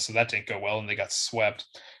 So that didn't go well, and they got swept.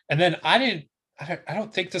 And then I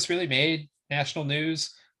don't think this really made national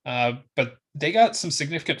news, but they got some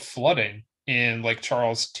significant flooding in Lake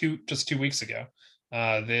Charles just 2 weeks ago.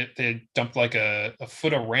 They dumped a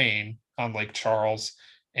foot of rain on Lake Charles,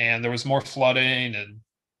 and there was more flooding, and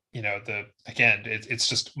it's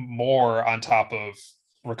just more on top of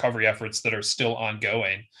recovery efforts that are still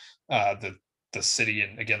ongoing. The city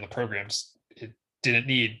and again the programs it didn't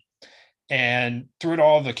need. And through it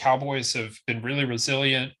all, the Cowboys have been really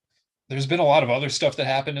resilient. There's been a lot of other stuff that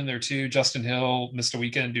happened in there too. Justin Hill missed a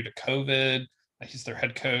weekend due to COVID. He's their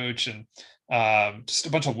head coach, and just a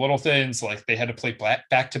bunch of little things like they had to play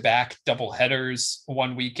back-to-back double headers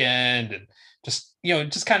one weekend, and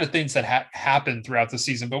just kind of things that happen throughout the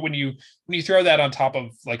season. But when you throw that on top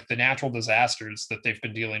of the natural disasters that they've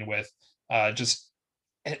been dealing with,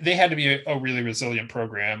 they had to be a really resilient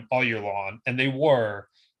program all year long, and they were.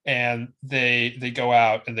 And they go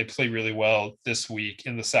out and they play really well this week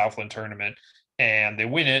in the Southland tournament, and they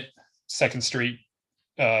win it, second straight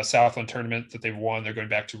Southland tournament that they've won. They're going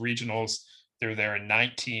back to regionals. They're there in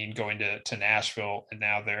 19 going to Nashville, and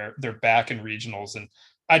now they're back in regionals. And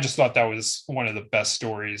I just thought that was one of the best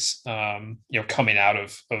stories, coming out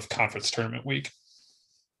of conference tournament week.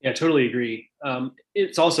 Yeah, totally agree.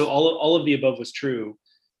 It's also all of the above was true.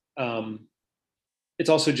 It's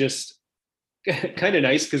also just kind of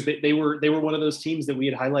nice because they were one of those teams that we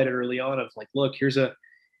had highlighted early on of look, here's a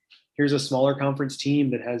smaller conference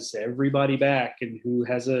team that has everybody back and who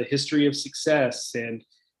has a history of success, and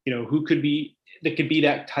who could be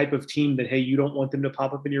that type of team that, hey, you don't want them to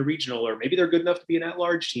pop up in your regional, or maybe they're good enough to be an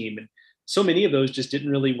at-large team. And so many of those just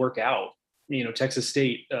didn't really work out. Texas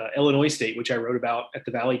State, Illinois State, which I wrote about at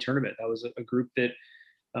the Valley tournament, that was a group that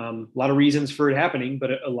a lot of reasons for it happening, but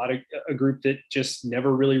a group that just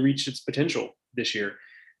never really reached its potential this year.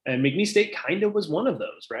 And McNeese State kind of was one of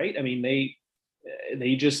those, right? I mean,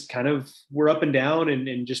 they just kind of were up and down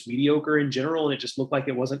and just mediocre in general, and it just looked like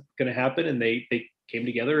it wasn't going to happen. And they came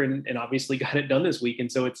together and obviously got it done this week. And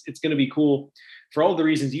so it's going to be cool for all the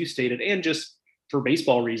reasons you stated, and just for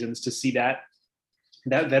baseball reasons, to see that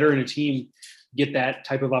veteran team get that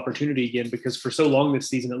type of opportunity again, because for so long this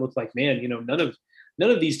season, it looked like, man, none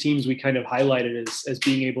of these teams we kind of highlighted as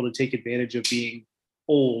being able to take advantage of being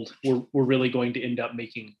old, we're really going to end up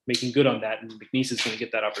making good on that, and McNeese is going to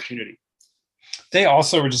get that opportunity. They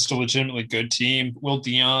also were just a legitimately good team. Will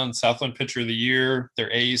Dion, Southland Pitcher of the Year,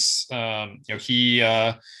 their ace.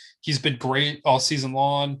 He's been great all season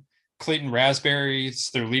long. Clayton Raspberry's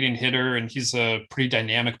their leading hitter, and he's a pretty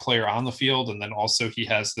dynamic player on the field. And then also he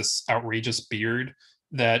has this outrageous beard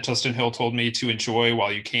that Justin Hill told me to enjoy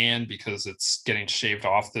while you can, because it's getting shaved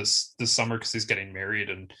off this summer because he's getting married,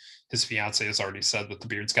 and his fiance has already said that the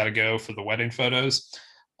beard's got to go for the wedding photos.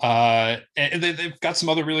 And they've got some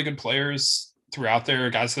other really good players throughout there,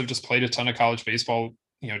 guys that have just played a ton of college baseball.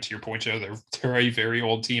 To your point, Joe, they're a very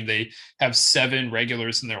old team. They have 7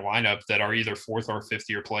 regulars in their lineup that are either 4th or 5th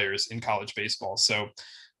year players in college baseball. So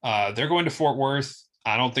they're going to Fort Worth.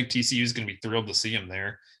 I don't think TCU is going to be thrilled to see them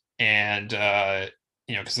there. And,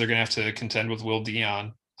 because they're going to have to contend with Will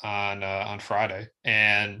Dion on Friday.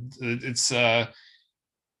 And it's a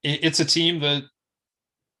team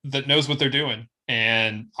that knows what they're doing.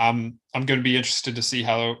 And I'm going to be interested to see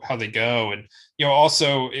how they go. And,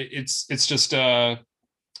 also it's just a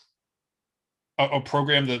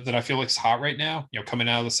program that I feel like is hot right now, coming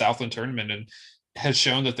out of the Southland tournament, and has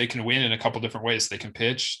shown that they can win in a couple different ways. They can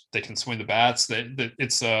pitch, they can swing the bats.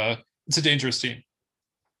 It's a dangerous team.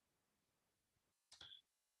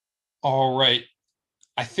 All right.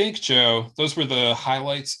 I think, Joe, those were the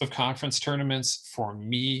highlights of conference tournaments for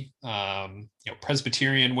me.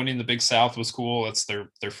 Presbyterian winning the Big South was cool. That's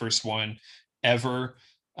their first one ever.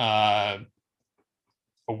 A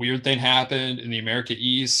weird thing happened in the America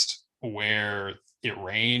East where it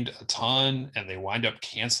rained a ton and they wind up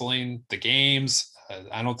canceling the games.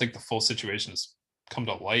 I don't think the full situation has come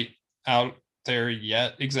to light out there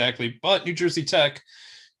yet exactly, but New Jersey Tech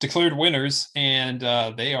declared winners, and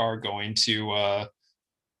they are going to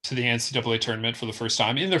the NCAA tournament for the first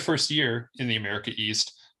time in their first year in the America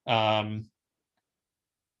East.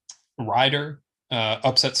 Rider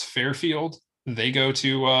upsets Fairfield. They go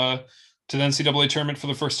to the NCAA tournament for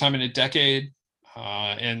the first time in a decade.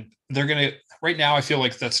 And they're going to, right now, I feel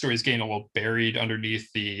like that story is getting a little buried underneath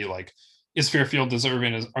the, is Fairfield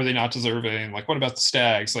deserving? Are they not deserving? What about the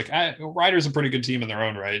Stags? Rider's a pretty good team in their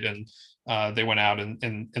own right. And they went out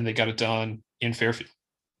and they got it done in Fairfield.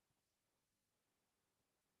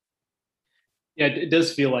 Yeah, it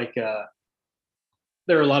does feel like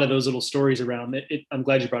there are a lot of those little stories around it. I'm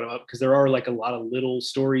glad you brought them up, because there are a lot of little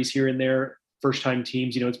stories here and there. First time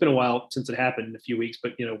teams, it's been a while since it happened, in a few weeks,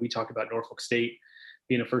 but we talk about Norfolk State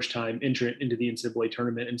being a first time entrant into the NCAA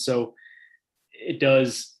tournament. And so it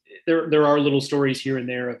does, there are little stories here and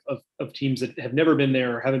there of teams that have never been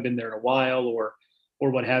there or haven't been there in a while, or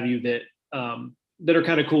what have you, that are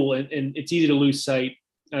kind of cool. And it's easy to lose sight.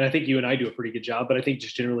 And I think you and I do a pretty good job, but I think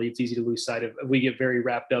just generally it's easy to lose sight of, we get very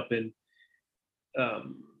wrapped up in,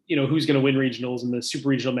 who's going to win regionals and the super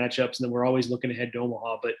regional matchups. And then we're always looking ahead to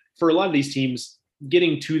Omaha. But for a lot of these teams,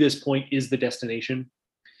 getting to this point is the destination.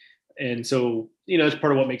 And so, it's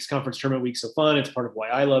part of what makes conference tournament week so fun. It's part of why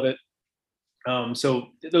I love it. So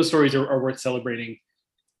those stories are worth celebrating,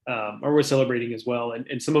 as well.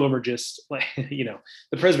 And some of them are just the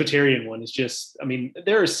Presbyterian one is just,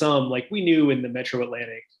 there are some, we knew in the Metro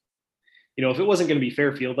Atlantic, if it wasn't going to be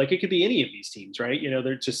Fairfield, it could be any of these teams, right?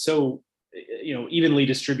 They're just so, evenly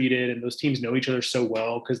distributed, and those teams know each other so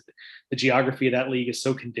well because the geography of that league is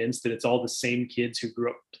so condensed that it's all the same kids who grew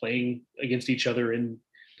up playing against each other in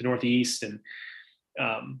the Northeast. And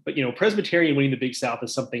but Presbyterian winning the Big South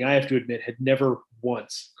is something I have to admit had never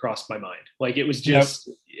once crossed my mind. It was just,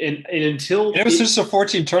 and until it was just a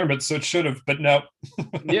 14 tournament, so it should have, but no.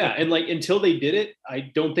 Yeah, and until they did it,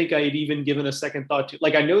 I don't think I had even given a second thought to.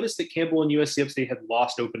 I noticed that Campbell and USC Upstate had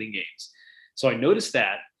lost opening games, so I noticed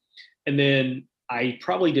that. And then I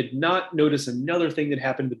probably did not notice another thing that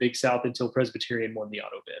happened in the Big South until Presbyterian won the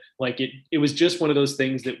auto bid. It was just one of those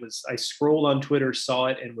things that was, I scrolled on Twitter, saw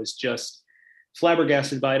it, and was just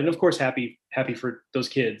flabbergasted by it. And of course, happy for those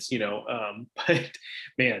kids, but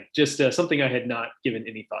man, just something I had not given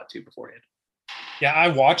any thought to beforehand. Yeah. I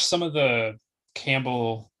watched some of the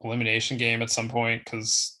Campbell elimination game at some point,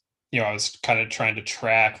 because I was kind of trying to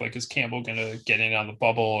track, is Campbell going to get in on the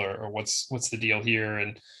bubble, or what's the deal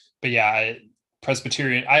here? But yeah,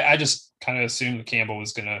 Presbyterian, I just kind of assumed that Campbell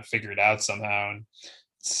was going to figure it out somehow, and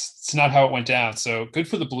it's not how it went down. So good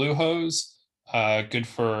for the Blue Hose, good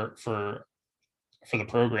for the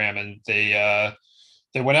program, and they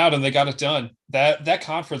went out and they got it done. That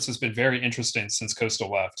conference has been very interesting since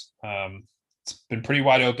Coastal left. It's been pretty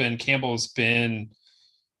wide open. Campbell's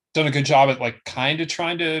done a good job at kind of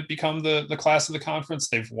trying to become the class of the conference.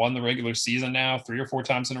 They've won the regular season now 3 or 4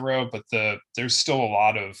 times in a row, but there's still a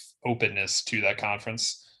lot of openness to that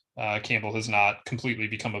conference. Campbell has not completely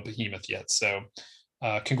become a behemoth yet. So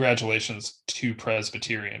congratulations to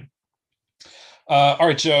Presbyterian. All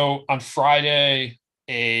right, Joe. On Friday,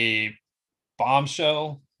 a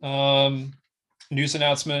bombshell news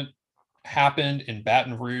announcement happened in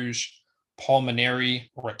Baton Rouge. Paul Mainieri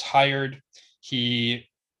retired. He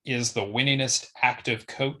is the winningest active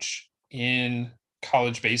coach in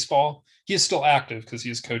college baseball. He is still active because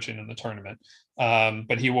he is coaching in the tournament,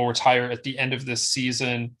 but he will retire at the end of this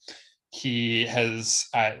season. He has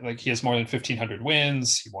he has more than 1,500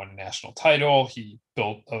 wins. He won a national title. He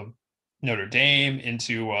built a Notre Dame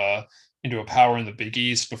into a power in the Big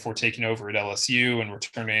East before taking over at LSU and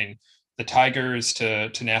returning the Tigers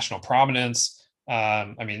to national prominence.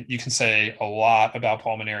 I mean, you can say a lot about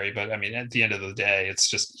Paul Mainieri, but I mean, at the end of the day, it's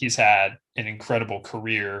just he's had an incredible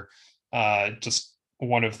career. Just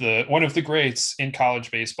one of the greats in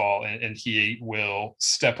college baseball, and he will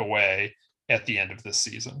step away at the end of this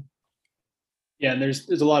season. Yeah, and there's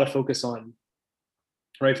a lot of focus on,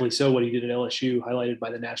 rightfully so, what he did at LSU, highlighted by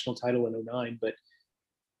the national title in 2009. But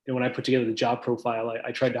when I put together the job profile,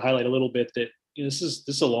 I tried to highlight a little bit that this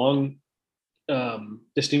is a long,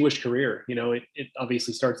 distinguished career. It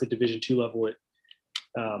obviously starts at Division II level at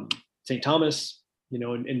St. Thomas,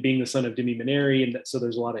 and being the son of Demi Mainieri, and so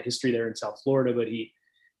there's a lot of history there in South Florida. But he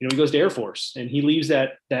goes to Air Force, and he leaves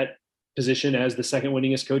that position as the second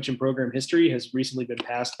winningest coach in program history. Has recently been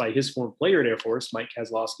passed by his former player at Air Force, Mike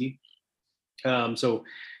Kozlowski. So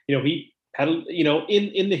he had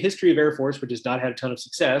in the history of Air Force, which has not had a ton of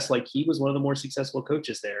success, like he was one of the more successful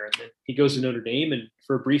coaches there. And then he goes to Notre Dame, and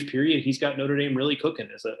for a brief period, he's got Notre Dame really cooking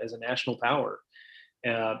as a national power.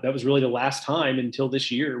 That was really the last time until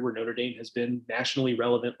this year where Notre Dame has been nationally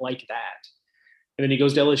relevant like that. And then he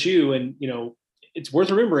goes to LSU, and it's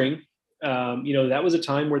worth remembering. That was a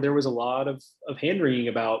time where there was a lot of hand-wringing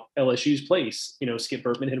about LSU's place. Skip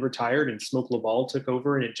Bertman had retired and Smoke Laval took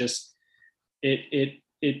over, and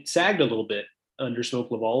it sagged a little bit under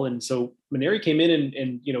Smoke Laval. And so Mainieri came in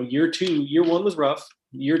and year one was rough.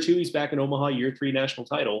 Year two, he's back in Omaha. Year three, national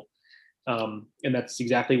title. And that's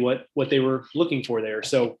exactly what they were looking for there.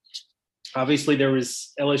 So obviously there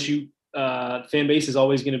was LSU fan base is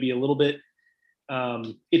always going to be a little bit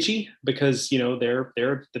itchy because they're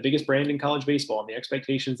the biggest brand in college baseball, and the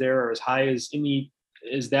expectations there are as high as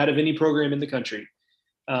that of any program in the country.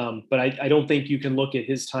 But I don't think you can look at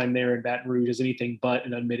his time there in Baton Rouge as anything but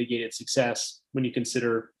an unmitigated success when you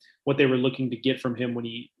consider what they were looking to get from him when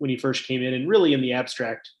he first came in, and really in the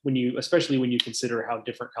abstract, especially when you consider how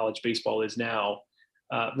different college baseball is now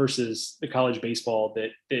versus the college baseball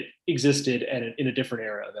that existed in a different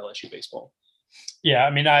era of LSU baseball. Yeah,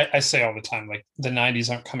 I mean, I say all the time, like the 90s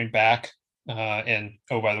aren't coming back. And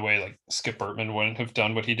oh, by the way, like Skip Bertman wouldn't have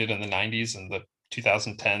done what he did in the 90s and the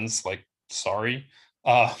 2010s. Like, sorry.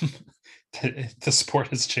 The sport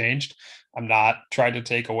has changed. I'm not trying to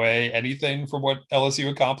take away anything from what LSU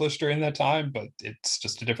accomplished during that time, but it's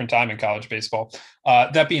just a different time in college baseball.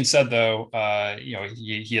 That being said, though,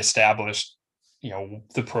 he established,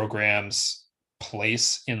 the program's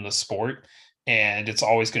place in the sport, and it's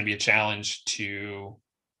always going to be a challenge to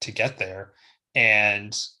get there.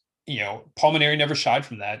 And, Paul Mainieri never shied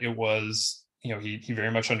from that. It was, he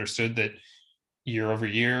very much understood that year over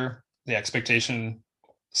year, the expectation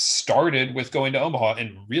started with going to Omaha,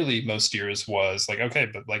 and really most years was like, okay,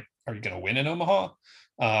 but like, are you going to win in Omaha?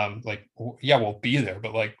 Yeah, we'll be there,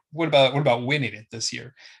 but like, what about winning it this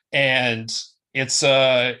year? And it's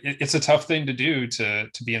a tough thing to do to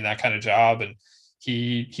be in that kind of job. And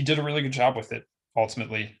he did a really good job with it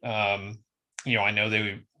ultimately. I know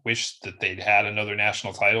they wish that they'd had another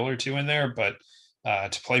national title or two in there, but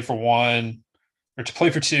to play for one or to play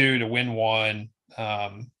for two, to win one,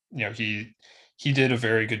 he did a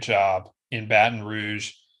very good job in Baton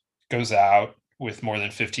Rouge, goes out with more than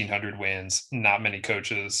 1,500 wins. Not many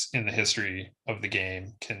coaches in the history of the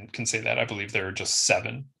game can say that. I believe there are just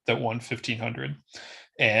 7 that won 1,500.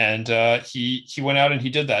 And he went out and he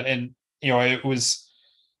did that. And,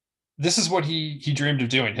 this is what he dreamed of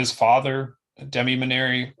doing. His father, Demi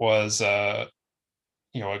Mainieri, was, a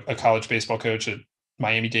college baseball coach at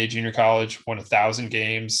Miami-Dade Junior College, won 1,000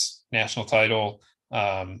 games, national title,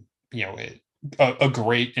 a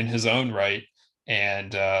great in his own right.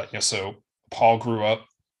 And, so Paul grew up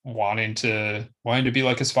wanting to be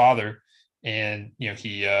like his father. And,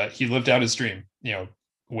 he lived out his dream,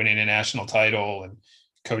 winning a national title and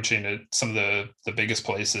coaching at some of the biggest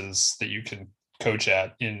places that you can coach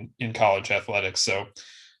at in college athletics. So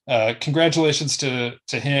congratulations to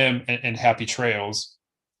him, and happy trails.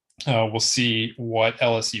 We'll see what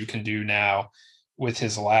LSU can do now with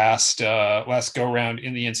his last go round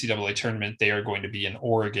in the NCAA tournament. They are going to be in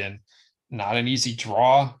Oregon. Not an easy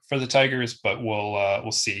draw for the Tigers, but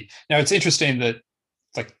we'll see. Now it's interesting that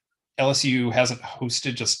like LSU hasn't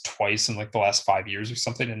hosted just twice in like the last 5 years or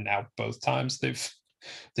something, and now both times they've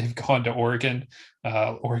gone to Oregon,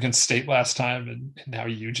 Oregon State last time, and now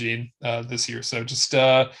Eugene this year. So just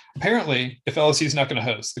apparently, if LSU is not going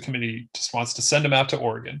to host, the committee just wants to send them out to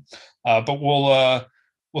Oregon. But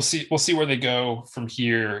we'll see where they go from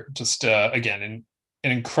here. Just again,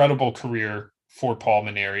 an incredible career for Paul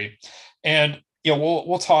Mainieri, and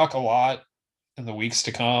we'll talk a lot in the weeks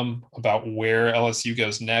to come about where LSU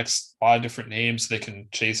goes next. A lot of different names they can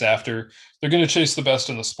chase after. They're going to chase the best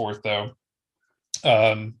in the sport, though.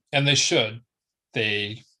 And they should.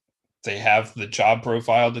 They have the job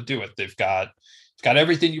profile to do it. They've got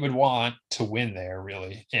everything you would want to win there,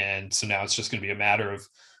 really. And so now it's just going to be a matter of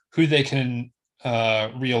who they can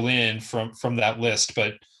reel in from that list.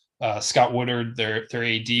 But Scott Woodard, their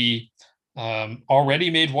AD, already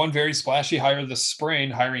made one very splashy hire this spring,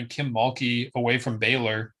 hiring Kim Mulkey away from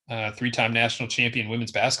Baylor, three-time national champion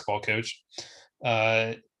women's basketball coach.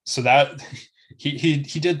 So that he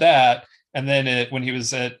did that. And then when he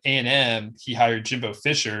was at A&M, he hired Jimbo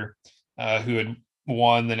Fisher, who had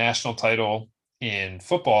won the national title in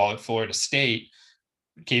football at Florida State,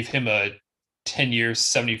 gave him a 10-year,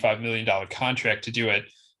 $75 million contract to do it.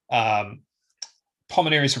 Paul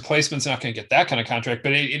Mainieri's replacement's not going to get that kind of contract,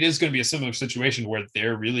 but it is going to be a similar situation where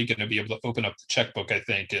they're really going to be able to open up the checkbook, I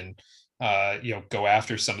think, and go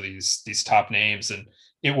after some of these top names. And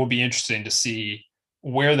it will be interesting to see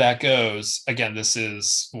where that goes. Again, this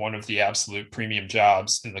is one of the absolute premium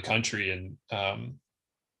jobs in the country, and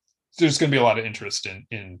there's going to be a lot of interest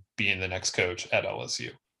in being the next coach at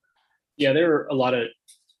LSU. Yeah, there are a lot of.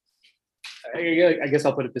 I guess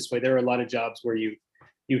I'll put it this way: there are a lot of jobs where you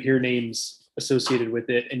hear names associated with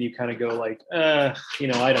it, and you kind of go like, I don't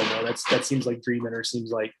know. That seems like dreaming, or seems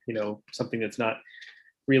like something that's not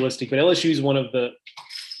realistic. But LSU is one of the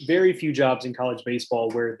very few jobs in college baseball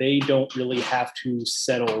where they don't really have to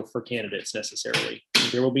settle for candidates necessarily.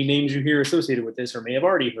 There will be names you hear associated with this, or may have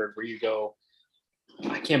already heard, where you go,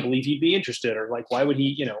 I can't believe he'd be interested, or like, why would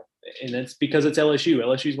he, and that's because it's LSU.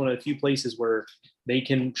 LSU is one of the few places where they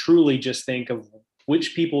can truly just think of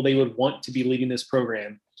which people they would want to be leading this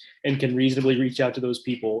program, and can reasonably reach out to those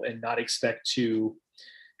people and not expect to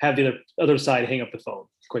have the other side hang up the phone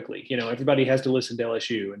quickly. Everybody has to listen to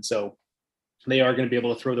LSU. And so they are going to be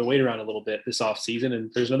able to throw their weight around a little bit this offseason.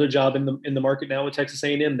 And there's another job in the market now with Texas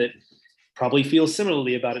A&M that probably feels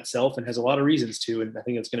similarly about itself and has a lot of reasons to. And I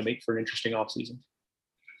think it's going to make for an interesting offseason.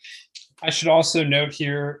 I should also note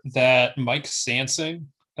here that Mike Sansing,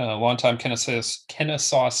 a longtime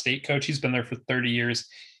Kennesaw State coach, he's been there for 30 years.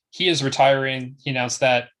 He is retiring. He announced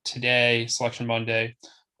that today, Selection Monday.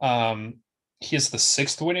 He is the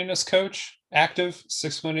sixth winningest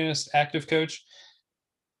active coach.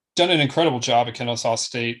 Done an incredible job at Kennesaw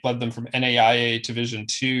State, led them from NAIA Division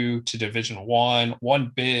II to Division I,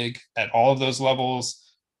 won big at all of those levels,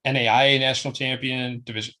 NAIA national champion,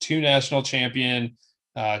 Division II national champion,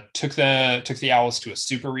 took the Owls to a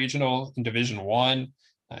super regional in Division I.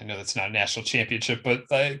 I know that's not a national championship, but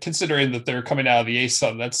considering that they're coming out of the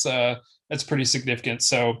ASUN, that's pretty significant.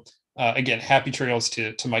 So again, happy trails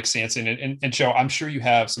to Mike Sansing. And Joe, I'm sure you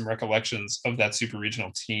have some recollections of that super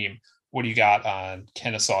regional team. What do you got on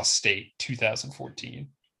Kennesaw State 2014?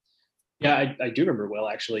 Yeah, I do remember well,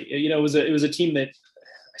 actually. It was a team that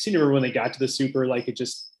I seem to remember when they got to the super, like it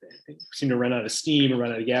seemed to run out of steam or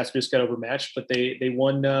run out of gas, just got overmatched. But they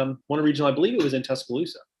won a regional. I believe it was in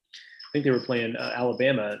Tuscaloosa. I think they were playing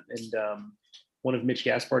Alabama, and one of Mitch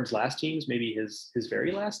Gaspard's last teams, maybe his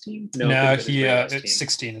very last team. No, he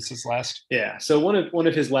 16 is his last. Yeah, so one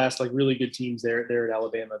of his last like really good teams there at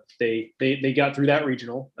Alabama. They got through that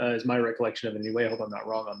regional, is my recollection of it anyway. I hope I'm not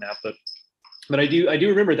wrong on that, but I do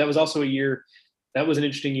remember that was also a year. That was an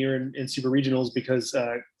interesting year in super regionals because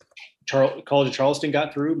College of Charleston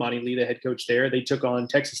got through. Monty Lee, the head coach there, they took on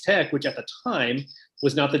Texas Tech, which at the time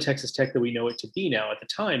was not the Texas Tech that we know it to be now. At the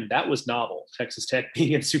time, that was novel, Texas Tech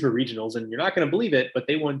being in super regionals. And you're not going to believe it, but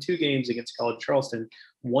they won 2 games against College of Charleston,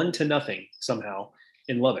 1-0 somehow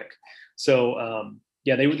in Lubbock. So,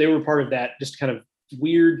 they were part of that just kind of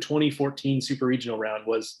weird 2014 super regional round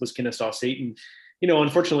was Kennesaw State. And,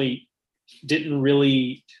 unfortunately didn't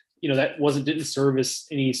really, didn't serve as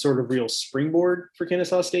any sort of real springboard for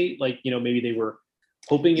Kennesaw State. Like, maybe they were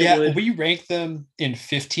hoping it would. We ranked them in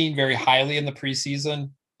 15 very highly in the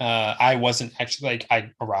preseason. I wasn't actually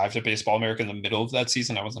I arrived at Baseball America in the middle of that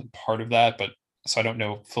season. I wasn't part of that, but so I don't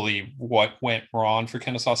know fully what went wrong for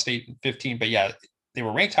Kennesaw State in 15. But yeah, they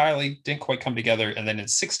were ranked highly, didn't quite come together. And then in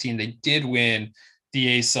 16, they did win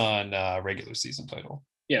the ASUN regular season title.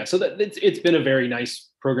 Yeah, so it's been a very nice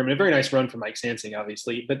program, and a very nice run for Mike Sansing,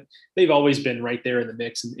 obviously, but they've always been right there in the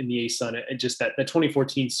mix in the ASUN. And just that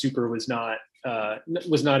 2014 Super was not a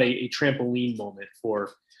trampoline moment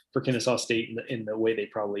for Kennesaw State in the way they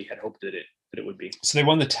probably had hoped that it would be. So they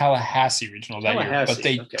won the Tallahassee Regional that year, but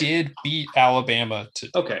they did beat Alabama to.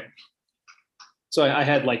 Okay. So I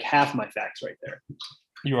had like half my facts right there.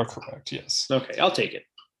 You are correct. Yes. Okay. I'll take it.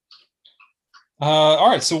 All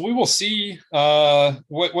right. So we will see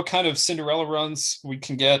what kind of Cinderella runs we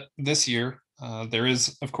can get this year. There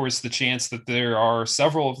is, of course, the chance that there are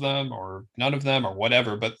several of them or none of them or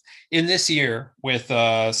whatever. But in this year, with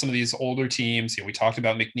some of these older teams, we talked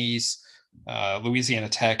about McNeese. Louisiana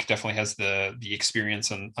Tech definitely has the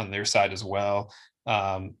experience on their side as well.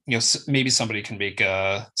 Maybe somebody can make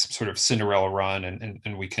some sort of Cinderella run,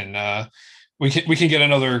 and we can get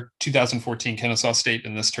another 2014 Kennesaw State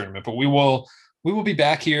in this tournament. But we will be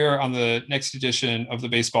back here on the next edition of the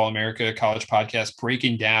Baseball America College Podcast,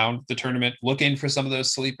 breaking down the tournament, looking for some of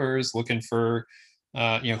those sleepers, looking for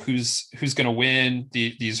who's going to win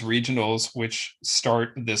these regionals, which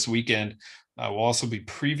start this weekend. We'll also be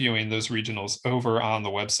previewing those regionals over on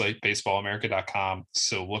the website, baseballamerica.com.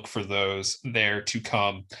 So look for those there to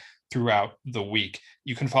come throughout the week.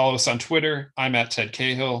 You can follow us on Twitter. I'm at Ted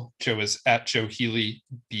Cahill. Joe is at Joe Healy,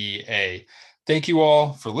 BA. Thank you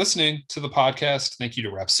all for listening to the podcast. Thank you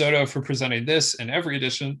to Rapsodo for presenting this and every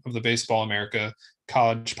edition of the Baseball America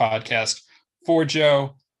College Podcast. For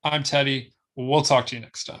Joe, I'm Teddy. We'll talk to you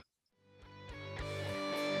next time.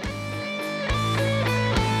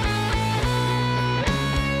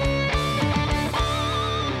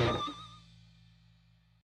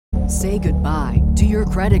 Say goodbye to your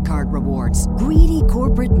credit card rewards. Greedy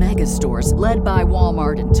corporate mega stores, led by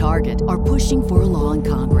Walmart and Target, are pushing for a law in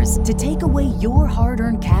Congress to take away your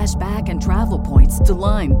hard-earned cash back and travel points to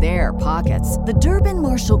line their pockets. The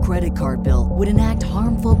Durbin-Marshall credit card bill would enact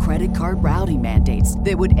harmful credit card routing mandates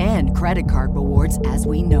that would end credit card rewards as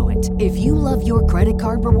we know it. If you love your credit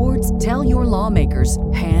card rewards, tell your lawmakers,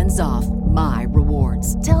 hands off my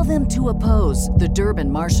rewards. Tell them to oppose the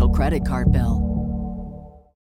Durbin-Marshall credit card bill.